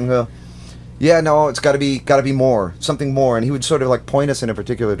listen to it and go, yeah, no, it's got to be more, something more. And he would sort of like point us in a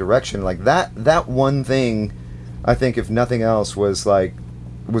particular direction. Like that one thing, I think, if nothing else, was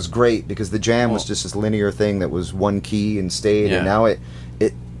great, because the jam was just this linear thing that was one key and stayed, and now it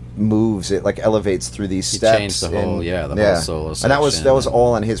moves, it like elevates through these steps. changed the whole- and, the whole solo and that was section.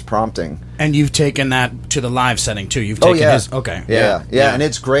 all on his prompting. And you've taken that to the live setting too. You've taken his. Okay. Yeah, and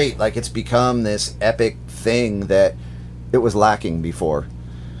it's great. Like, it's become this epic thing that it was lacking before.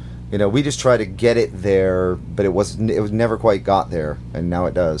 We just try to get it there, but it was never quite got there, and now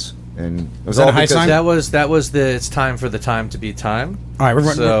it does. And it was that all a high because sign? That was the it's time for the time to be time. All right.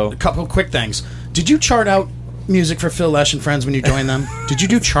 We're So- a couple quick things. Did you chart out music for Phil Lesh and Friends when you joined them? Did you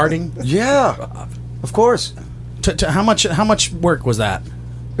do charting? Yeah, of course. To how much work was that?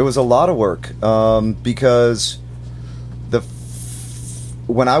 It was a lot of work, because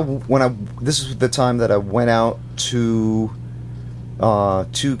when I this is the time that I went out to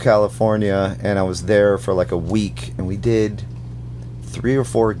California, and I was there for like a week, and we did 3 or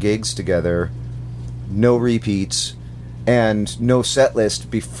 4 gigs together, no repeats, and no set list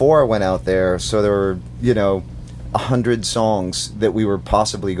before I went out there. So there were 100 songs that we were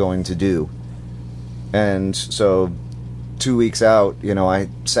possibly going to do, and so 2 weeks out, I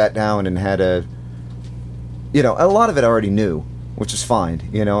sat down and had a lot of it I already knew, which is fine.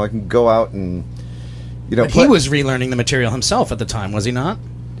 I can go out and But he was relearning the material himself at the time, was he not?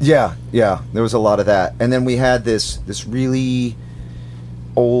 Yeah, there was a lot of that. And then we had this really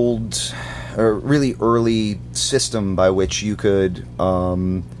old, or really early system by which you could,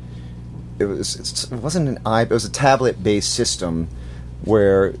 it wasn't it was a tablet-based system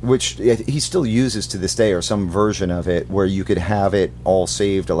which he still uses to this day, or some version of it, where you could have it all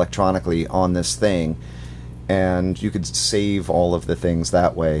saved electronically on this thing. And you could save all of the things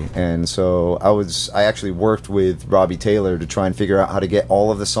that way. And so I actually worked with Robbie Taylor to try and figure out how to get all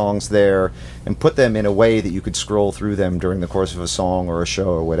of the songs there and put them in a way that you could scroll through them during the course of a song or a show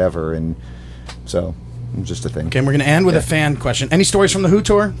or whatever. And so, just a thing. Okay, we're going to end with a fan question. Any stories from the Who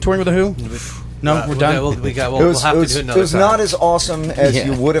tour? Touring with the Who? No, we're done. We'll have to do another it was time. not as awesome as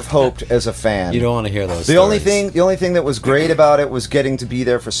you would have hoped as a fan. You don't want to hear those The stories. only thing that was great about it was getting to be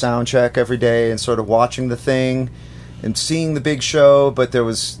there for sound check every day and sort of watching the thing and seeing the big show, but there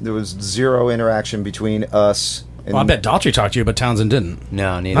was zero interaction between us. And Well, I bet Daughtry talked to you, but Townsend didn't.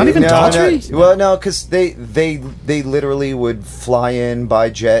 No, neither. Not even Daughtry? No, because they literally would fly in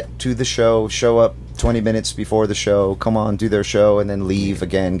by jet to the show up 20 minutes before the show, come on, do their show, and then leave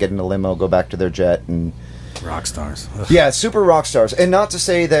again, get in a limo, go back to their jet, and Rock stars. Ugh. Yeah, super rock stars. And not to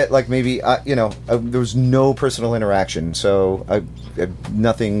say that, like, maybe, there was no personal interaction, so I have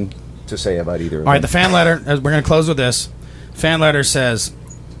nothing to say about either of All right, them. the fan letter, we're going to close with this. Fan letter says,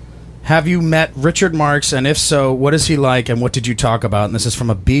 have you met Richard Marx, and if so, what is he like, and what did you talk about? And this is from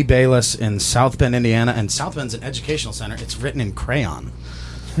a B. Bayless in South Bend, Indiana, and South Bend's an educational center. It's written in crayon.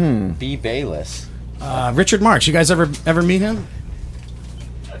 B. Bayless. Richard Marx, you guys ever meet him?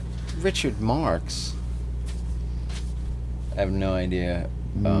 Richard Marx. I have no idea.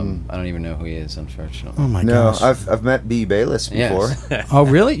 I don't even know who he is, unfortunately. Oh my No, gosh. I've met B. Bayless before. Yes. Oh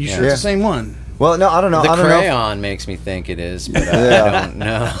really? You sure Yeah. it's the same one? Well, no, I don't know. The I don't know. crayon makes me think it is, but Yeah. I don't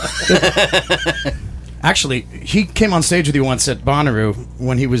know. Actually, he came on stage with you once at Bonnaroo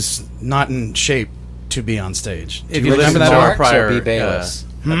when he was not in shape to be on stage. Do If you you remember listen that? to our Marx or prior B. Bayless?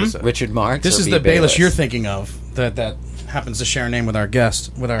 episode. Richard Marx. This or is B. the Bayless you're Bayless? thinking of that happens to share a name with our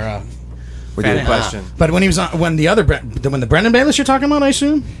guest, with our. We Fan did. question. But when he was on, when the Brendan Bayless you're talking about, I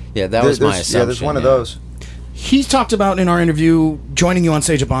assume Yeah, that was my assumption. Yeah, there's one of those. he talked about in our interview joining you on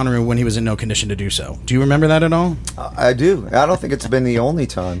stage at Bonnaroo when he was in no condition to do so. Do you remember that at all? I do. I don't think it's been the only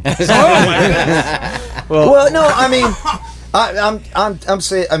time. Well, Well, no, I mean, I'm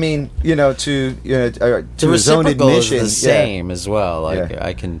saying, I mean, to The his own reciprocal is admission, the same as well. Like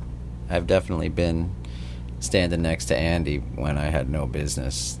Yeah. I've definitely been standing next to Andy when I had no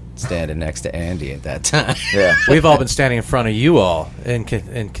business standing next to Andy at that time. Yeah. we've all been standing in front of you all in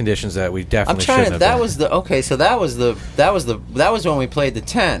conditions that we I'm definitely trying shouldn't to. have That been. was the okay. So that was when we played the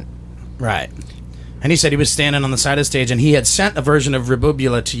tent. Right. And he said he was standing on the side of the stage, and he had sent a version of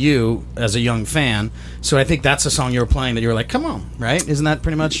Rebubula to you as a young fan. So I think that's the song you were playing that you were like, "Come on!" Right? Isn't that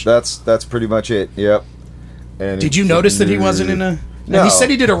pretty much? That's pretty much it. Yep. And Did you notice that he wasn't in a? No. And he said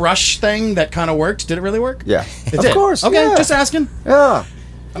he did a Rush thing that kind of worked. Did it really work? Yeah. It Of did. course. Okay, yeah. just asking. Yeah.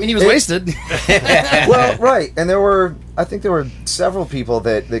 I mean, he was wasted. Well, right. And I think there were several people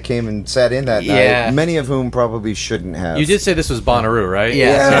that came and sat in that Yeah. night, many of whom probably shouldn't have. You did say this was Bonnaroo, right?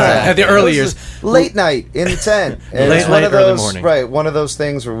 Yeah. Yeah. At the early This years. is late night in the tent. And Late it's one night, of early those, morning. right? One of those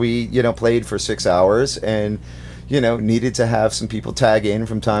things where we, played for 6 hours and, needed to have some people tag in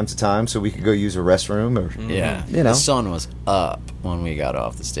from time to time so we could go use a restroom or. Yeah, You know. the sun was up when we got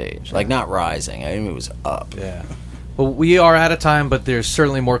off the stage. Like not rising. I mean, it was up. Yeah. Well, we are out of time, but there's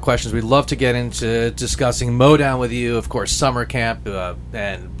certainly more questions. We'd love to get into discussing Modown with you, of course, summer camp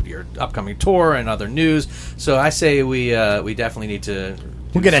and your upcoming tour and other news. So I say we definitely need to.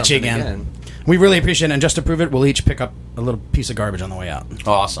 We'll get at you something again. We really appreciate it, and just to prove it, we'll each pick up a little piece of garbage on the way out.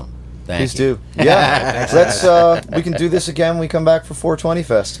 Awesome. Thank Please you. do. Yeah. Let's, we can do this again when we come back for 420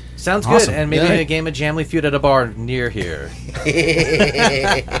 Fest. Sounds Awesome. good, and maybe Yeah. a game of Jamley Feud at a bar near here.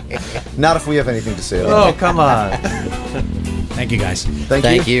 Not if we have anything to say about Oh, come on. Thank you, guys. it.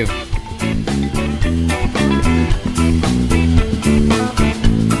 Thank you. Thank you.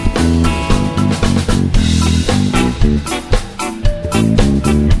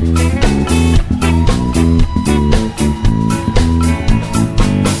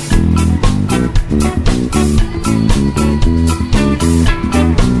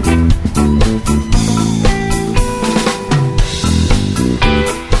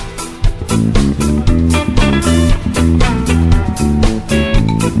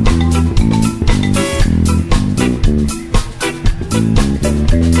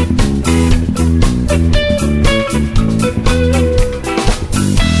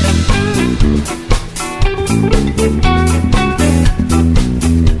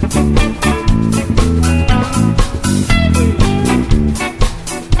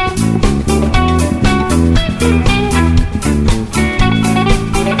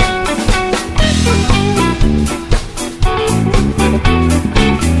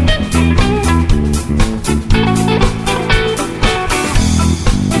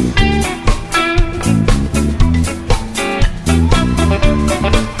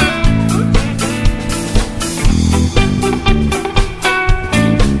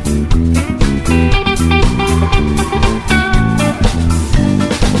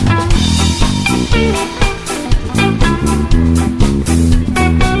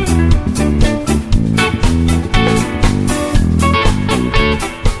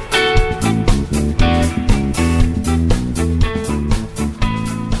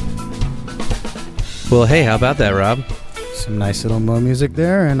 Well, hey, how about that, Rob? Some nice little Mo music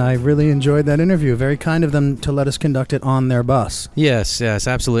there, and I really enjoyed that interview. Very kind of them to let us conduct it on their bus. Yes,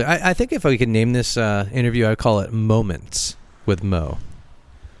 absolutely. I think if we could name this interview, I'd call it Moments with Mo.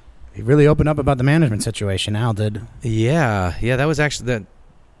 He really opened up about the management situation, Al did. Yeah, that was actually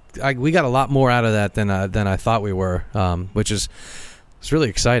that. We got a lot more out of that than I thought we were, which is it's really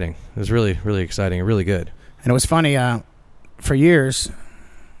exciting. It was really, really exciting and really good. And it was funny. For years,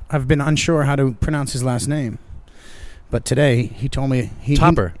 I've been unsure how to pronounce his last name. But today, he told me...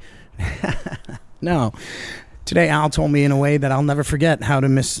 Topper. No. Today, Al told me in a way that I'll never forget how to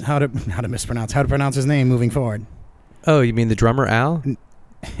pronounce his name moving forward. Oh, you mean the drummer Al?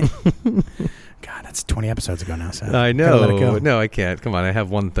 God, that's 20 episodes ago now, Seth. I Gotta let it know. go. No, I can't. Come on, I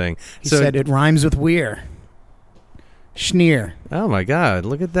have one thing. He said it rhymes with weir. Schneer. Oh my God!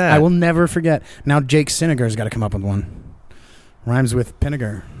 Look at that. I will never forget. Now Jake Siniger's got to come up with one. Rhymes with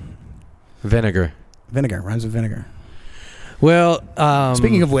vinegar. Vinegar. Vinegar. Rhymes with vinegar. Well,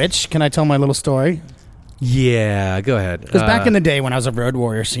 Speaking of which, can I tell my little story? yeah, go ahead. Because back in the day when I was a road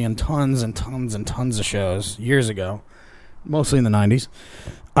warrior, seeing tons and tons and tons of shows years ago, mostly in the 90s,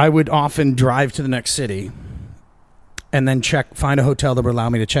 I would often drive to the next city and then find a hotel that would allow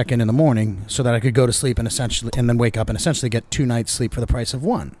me to check in the morning so that I could go to sleep and then wake up and essentially get 2 nights sleep for the price of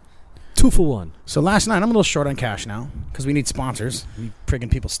one. 2 for 1. So last night, I'm a little short on cash now because we need sponsors. We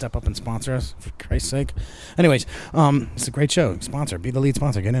friggin' people step up and sponsor us, for Christ's sake. Anyways, it's a great show. Sponsor. Be the lead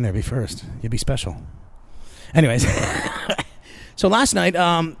sponsor. Get in there. Be first. You'll be special. Anyways. So last night,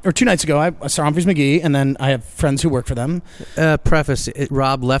 or 2 nights ago, I saw Humphreys McGee, and then I have friends who work for them. Preface,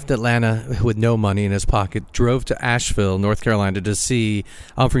 Rob left Atlanta with no money in his pocket, drove to Asheville, North Carolina to see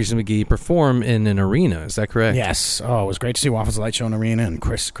Humphreys McGee perform in an arena. Is that correct? Yes. Oh, it was great to see Waffles Light Show in Arena, and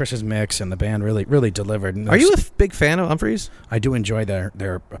Chris's mix and the band really delivered. And Are you a big fan of Humphreys? I do enjoy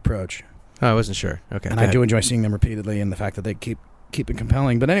their approach. Oh, I wasn't sure. Okay. And I do enjoy seeing them repeatedly and the fact that they keep it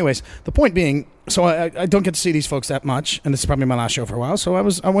compelling. But anyways, the point being, so I don't get to see these folks that much, and this is probably my last show for a while. So I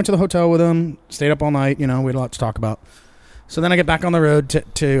went to the hotel with them, stayed up all night. We had a lot to talk about. So then I get back on the road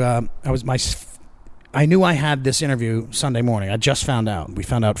I knew I had this interview Sunday morning. I just found out. We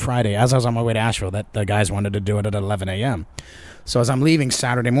found out Friday as I was on my way to Asheville that the guys wanted to do it at 11 a.m. So as I'm leaving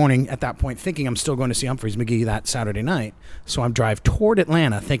Saturday morning, at that point thinking I'm still going to see Humphreys McGee that Saturday night, so I'm drive toward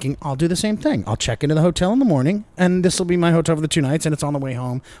Atlanta thinking I'll do the same thing. I'll check into the hotel in the morning, and this will be my hotel for the 2 nights, and it's on the way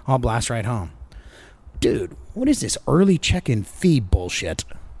home. I'll blast right home. Dude, what is this early check-in fee bullshit?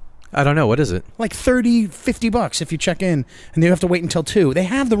 I don't know. What is it? Like $30-$50 if you check in, and you have to wait until 2. They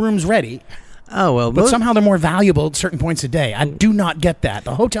have the rooms ready. Oh, well. But somehow they're more valuable at certain points a day. I do not get that.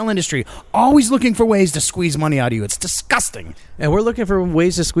 The hotel industry, always looking for ways to squeeze money out of you. It's disgusting. And we're looking for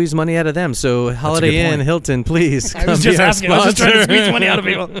ways to squeeze money out of them. So Holiday Inn, point. Hilton, please. I was just asking. I was just trying to squeeze money out of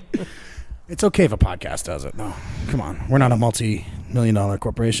people. It's okay if a podcast does it. No, come on. We're not a multi-million-dollar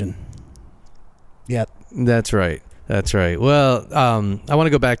corporation yet. That's right. That's right. Well, I want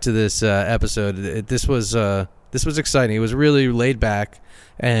to go back to this episode. This was exciting. It was really laid back,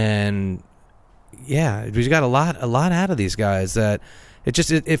 and yeah, we got a lot out of these guys. That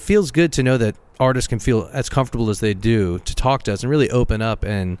it feels good to know that artists can feel as comfortable as they do to talk to us and really open up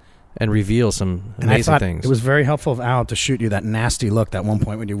and reveal some amazing things. It was very helpful of Al to shoot you that nasty look at one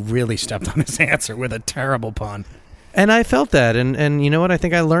point when you really stepped on his answer with a terrible pun. And I felt that, and you know what? I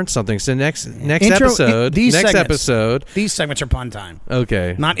think I learned something. So next episode, these segments are pun time.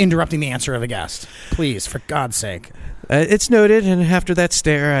 Okay, not interrupting the answer of a guest, please, for God's sake. It's noted. And after that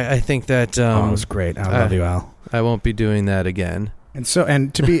stare, I think that it was great. I love you, Al. I won't be doing that again.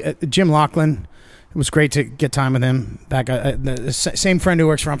 And to be Jim Laughlin. It was great to get time with him. Back, the same friend who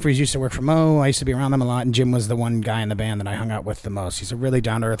works for Humphreys used to work for Mo. I used to be around them a lot, and Jim was the one guy in the band that I hung out with the most. He's a really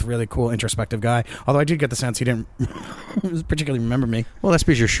down-to-earth, really cool, introspective guy. Although I did get the sense he didn't particularly remember me. Well, that's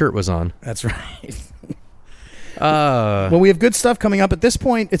because your shirt was on. That's right. Well, we have good stuff coming up. At this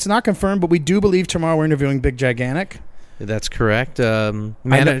point, it's not confirmed, but we do believe tomorrow we're interviewing Big Gigantic. That's correct.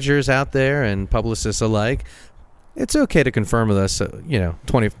 Managers out there and publicists alike. It's okay to confirm with us,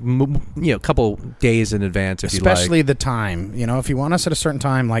 couple days in advance if you like. Especially the time. If you want us at a certain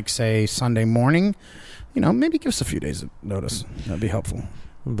time, like, say, Sunday morning, maybe give us a few days of notice. That'd be helpful.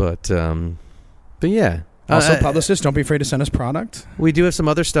 But yeah. Also, publicists, don't be afraid to send us product. We do have some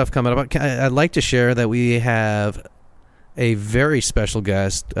other stuff coming up. I'd like to share that we have a very special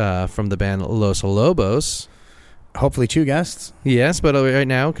guest from the band Los Lobos. Hopefully 2 guests. Yes, but right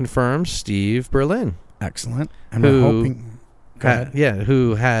now confirmed Steve Berlin. Excellent. And we're hoping.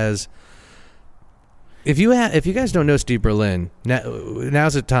 Who has? If you guys don't know Steve Berlin,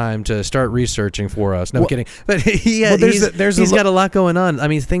 now's the time to start researching for us. No, I'm kidding. But he's got a lot going on. I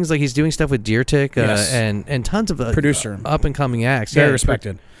mean, things like he's doing stuff with Deer Tick and tons of producer up and coming acts. Very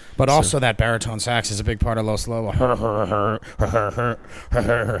respected. But also that baritone sax is a big part of Los Lobos.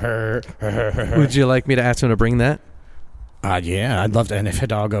 Would you like me to ask him to bring that? Yeah, I'd love to. And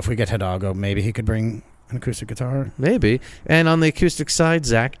if we get Hidalgo, maybe he could bring an acoustic guitar. Maybe. And on the acoustic side,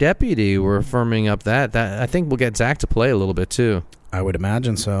 Zach Deputy, we're firming up that. I think we'll get Zach to play a little bit too. I would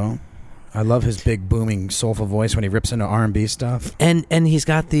imagine so. I love his big, booming, soulful voice when he rips into R&B stuff. And he's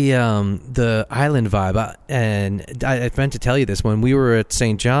got the island vibe. And I meant to tell you this. When we were at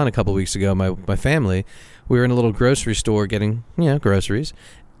St. John a couple weeks ago, my family, we were in a little grocery store getting groceries,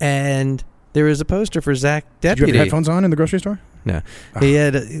 and there was a poster for Zach Deputy. Did you have your headphones on in the grocery store? No, he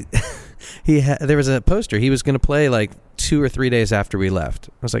had. There was a poster. He was going to play like 2 or 3 days after we left.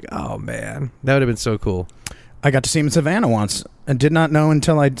 I was like, oh man, that would have been so cool. I got to see him in Savannah once and did not know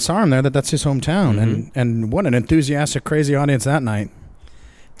until I saw him there that that's his hometown. Mm-hmm. And what an enthusiastic, crazy audience that night.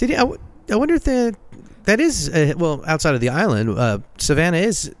 Did he? I wonder if that is outside of the island. Savannah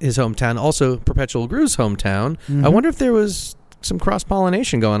is his hometown. Also, Perpetual Groove's hometown. Mm-hmm. I wonder if there was some cross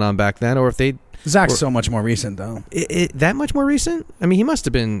pollination going on back then, or if they. Zach's so much more recent, though. That much more recent? I mean, he must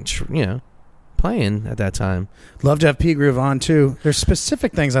have been, playing at that time. Love to have P Groove on too. There's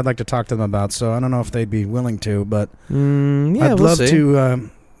specific things I'd like to talk to them about, so I don't know if they'd be willing to, but I'd love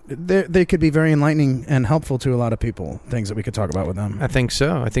to. They could be very enlightening and helpful to a lot of people. Things that we could talk about with them. I think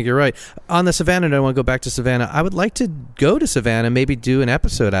so. I think you're right. On the Savannah note, I want to go back to Savannah. I would like to go to Savannah, maybe do an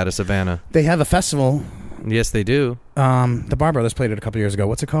episode out of Savannah. They have a festival. Yes, they do. The Bar Brothers played it a couple years ago.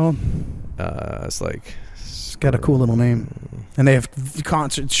 What's it called? It's like. It's got a cool little name, and they have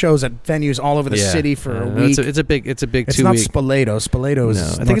concert shows at venues all over the city for a week. It's a big. It's It's 2 not week. Spoleto. Spoleto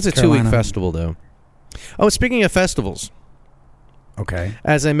is. No, I think it's a 2 week festival though. Oh, speaking of festivals. Okay.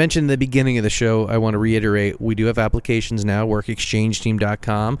 As I mentioned in the beginning of the show, I want to reiterate, we do have applications now,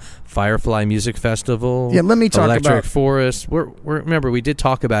 workexchangeteam.com, Firefly Music Festival, Yeah, let me talk Electric about... Forest. Remember, we did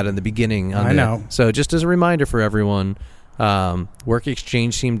talk about it in the beginning. I know. So just as a reminder for everyone,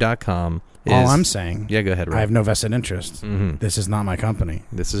 workexchangeteam.com is... All I'm saying... Yeah, go ahead, Rob. I have no vested interest. Mm-hmm. This is not my company.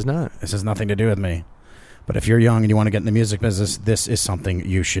 This is not. This has nothing to do with me. But if you're young and you want to get in the music business, this is something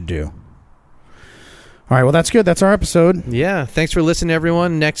you should do. All right, well, that's good. That's our episode. Yeah, thanks for listening,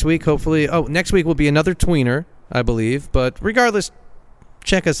 everyone. Next week, hopefully... Oh, next week will be another tweener, I believe. But regardless,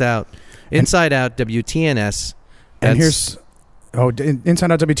 check us out. Inside Out, WTNS. And here's...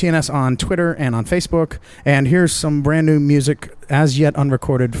 Inside Out WTNS on Twitter and on Facebook. And here's some brand new music, as yet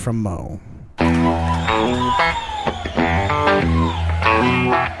unrecorded, from Mo.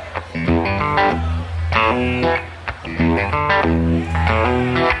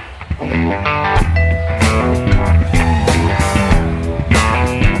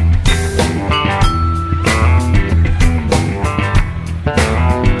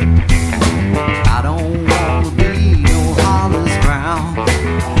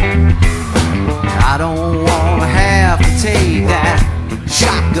 I don't wanna have to take that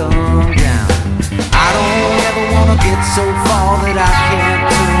shotgun down. I don't ever wanna get so far that I can't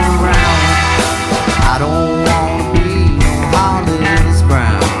turn around. I don't wanna be no Hollis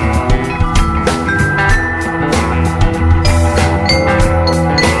Brown.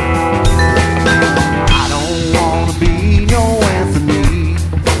 I don't wanna be no Anthony.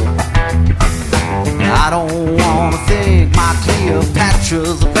 I don't wanna think my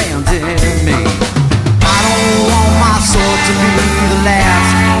Cleopatra's abandoned me. I don't want my sword to be the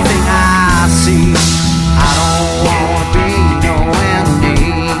last thing I see. I don't wanna be no enemy.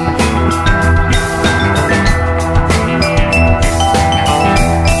 I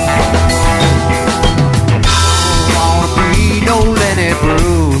don't wanna be no Lenny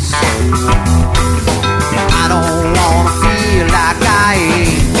Bruce. I don't wanna feel like I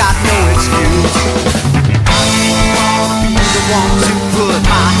ain't got no excuse. I don't wanna be the one to put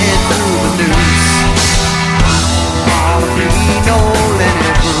my head through the noose. Be no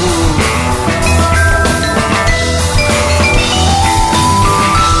Lenny Bruce.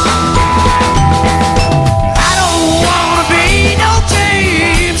 I don't wanna be no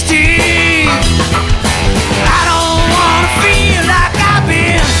James Dean. I don't wanna feel like I've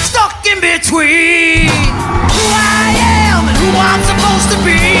been stuck in between who I am and who I'm supposed to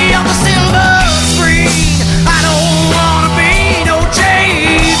be on the silver screen. I don't wanna be no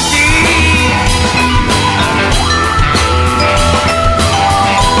James Dean.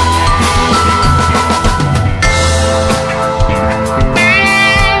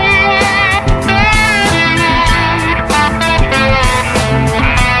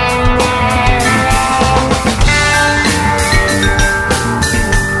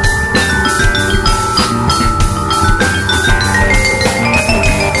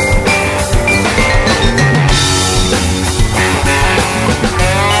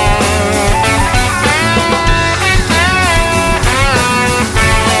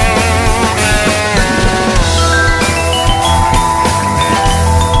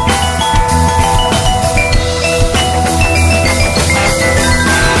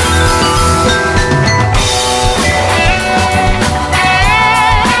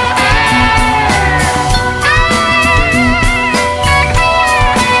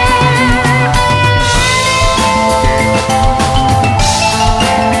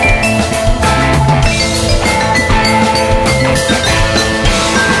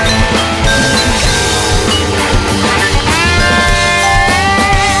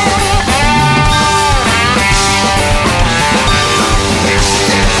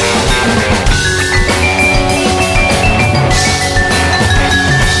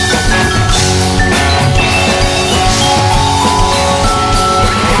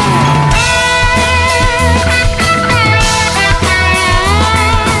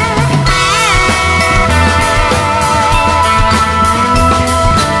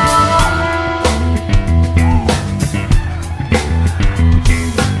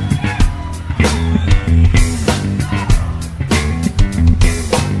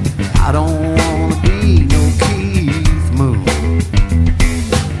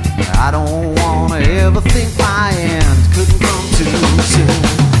 I don't wanna ever think my end couldn't come too soon.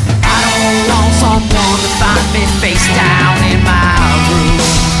 I don't want someone to find me face down in my room.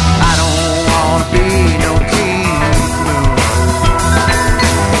 I don't wanna be no king. I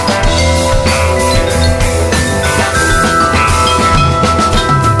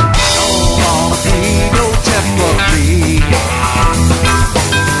don't wanna be no Jeff Buckley.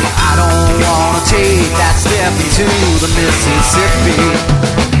 I don't wanna take that step into the Mississippi.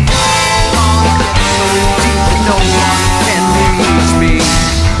 No one can reach me.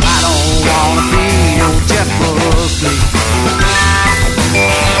 I don't wanna be no Jeff Buckley.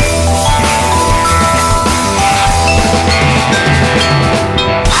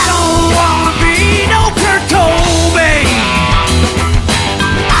 I don't wanna be no Kurt Cobain.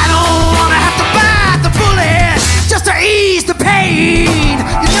 I don't wanna have to bite the bullet just to ease the pain.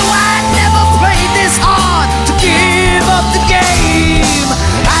 You know I never played this hard to give up the game.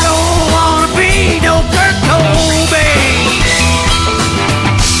 I don't wanna be no Kurt Cobain.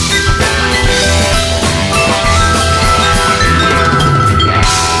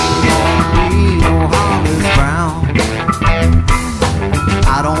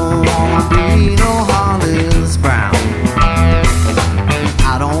 I don't wanna be no Hollis Brown.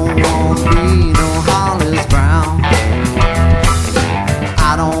 I don't wanna be no Hollis Brown.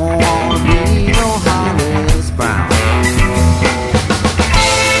 I don't wanna be no Hollis Brown.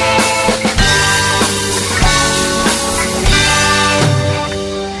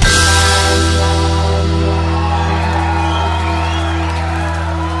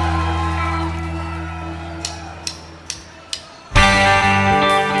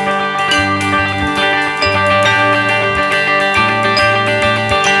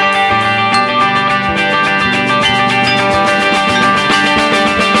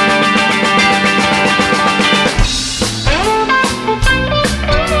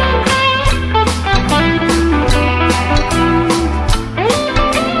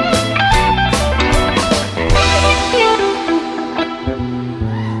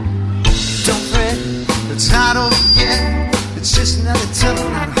 Don't fret, it's not over yet. It's just another tunnel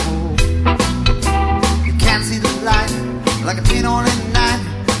in a hole. You can't see the light like a pin on at night.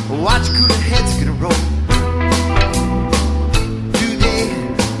 Watch cooler heads get a roll. Today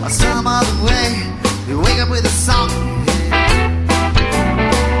or some other way, you wake up with a song in your head.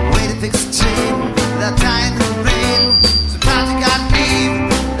 Way to fix a chain without dying in the rain. Sometimes you gotta leave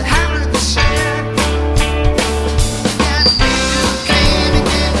the hammer in the shed. Can't wait till it came and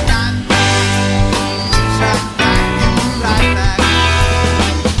gave the night back. Right back, you right back.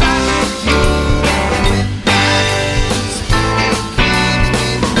 You went back. So you came and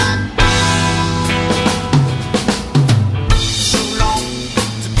gave the night back. So long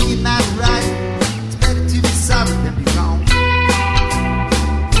to be not right. It's better to be sorry than be wrong.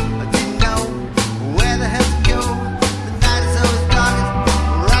 I didn't know where the hell to go. The night is always darkest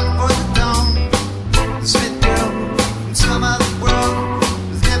right before the dawn. The Smith girl from some other world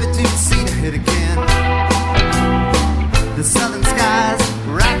was never to be seen ahead again. The southern skies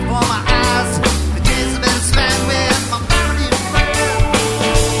right before my eyes. The days have been spent with my body and friend.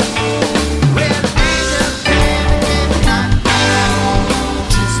 Where the angel came and gave the night back.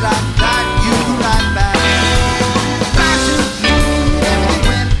 Just like that, you right back. Flashing through, everything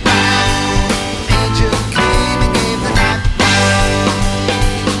went back. Angel came and gave the night back.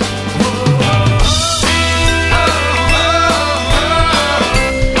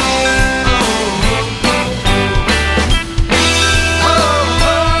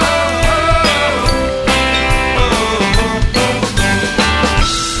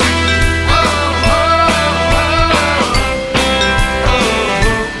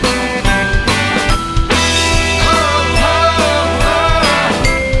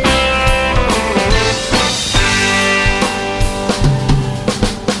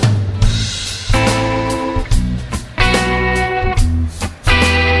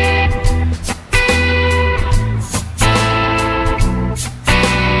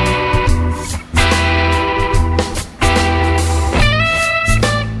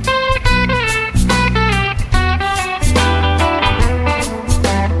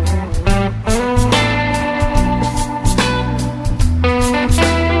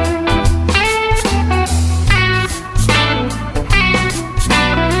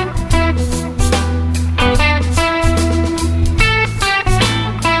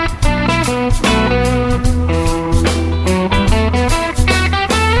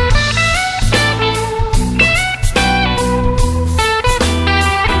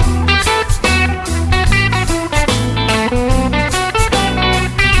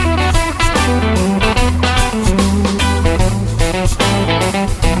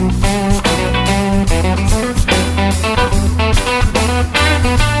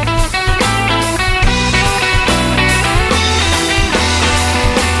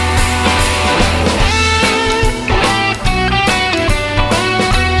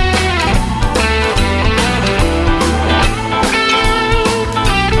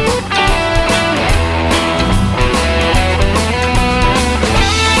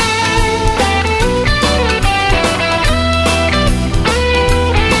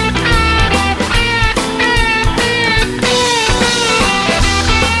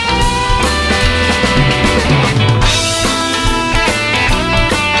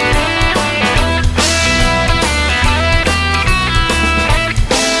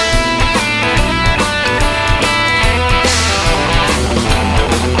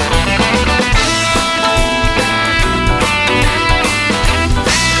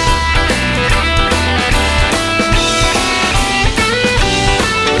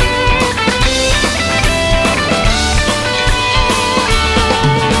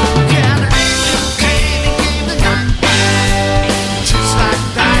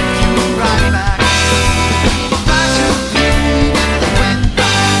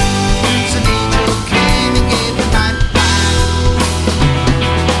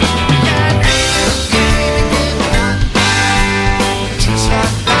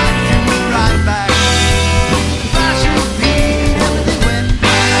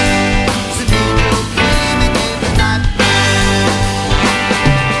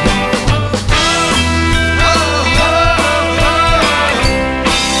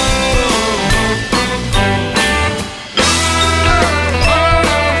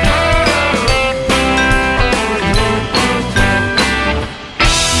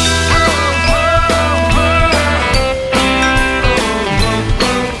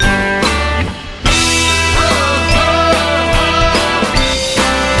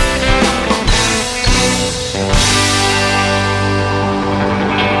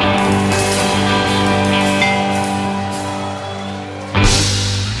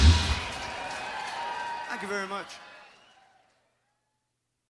 Thank you very much.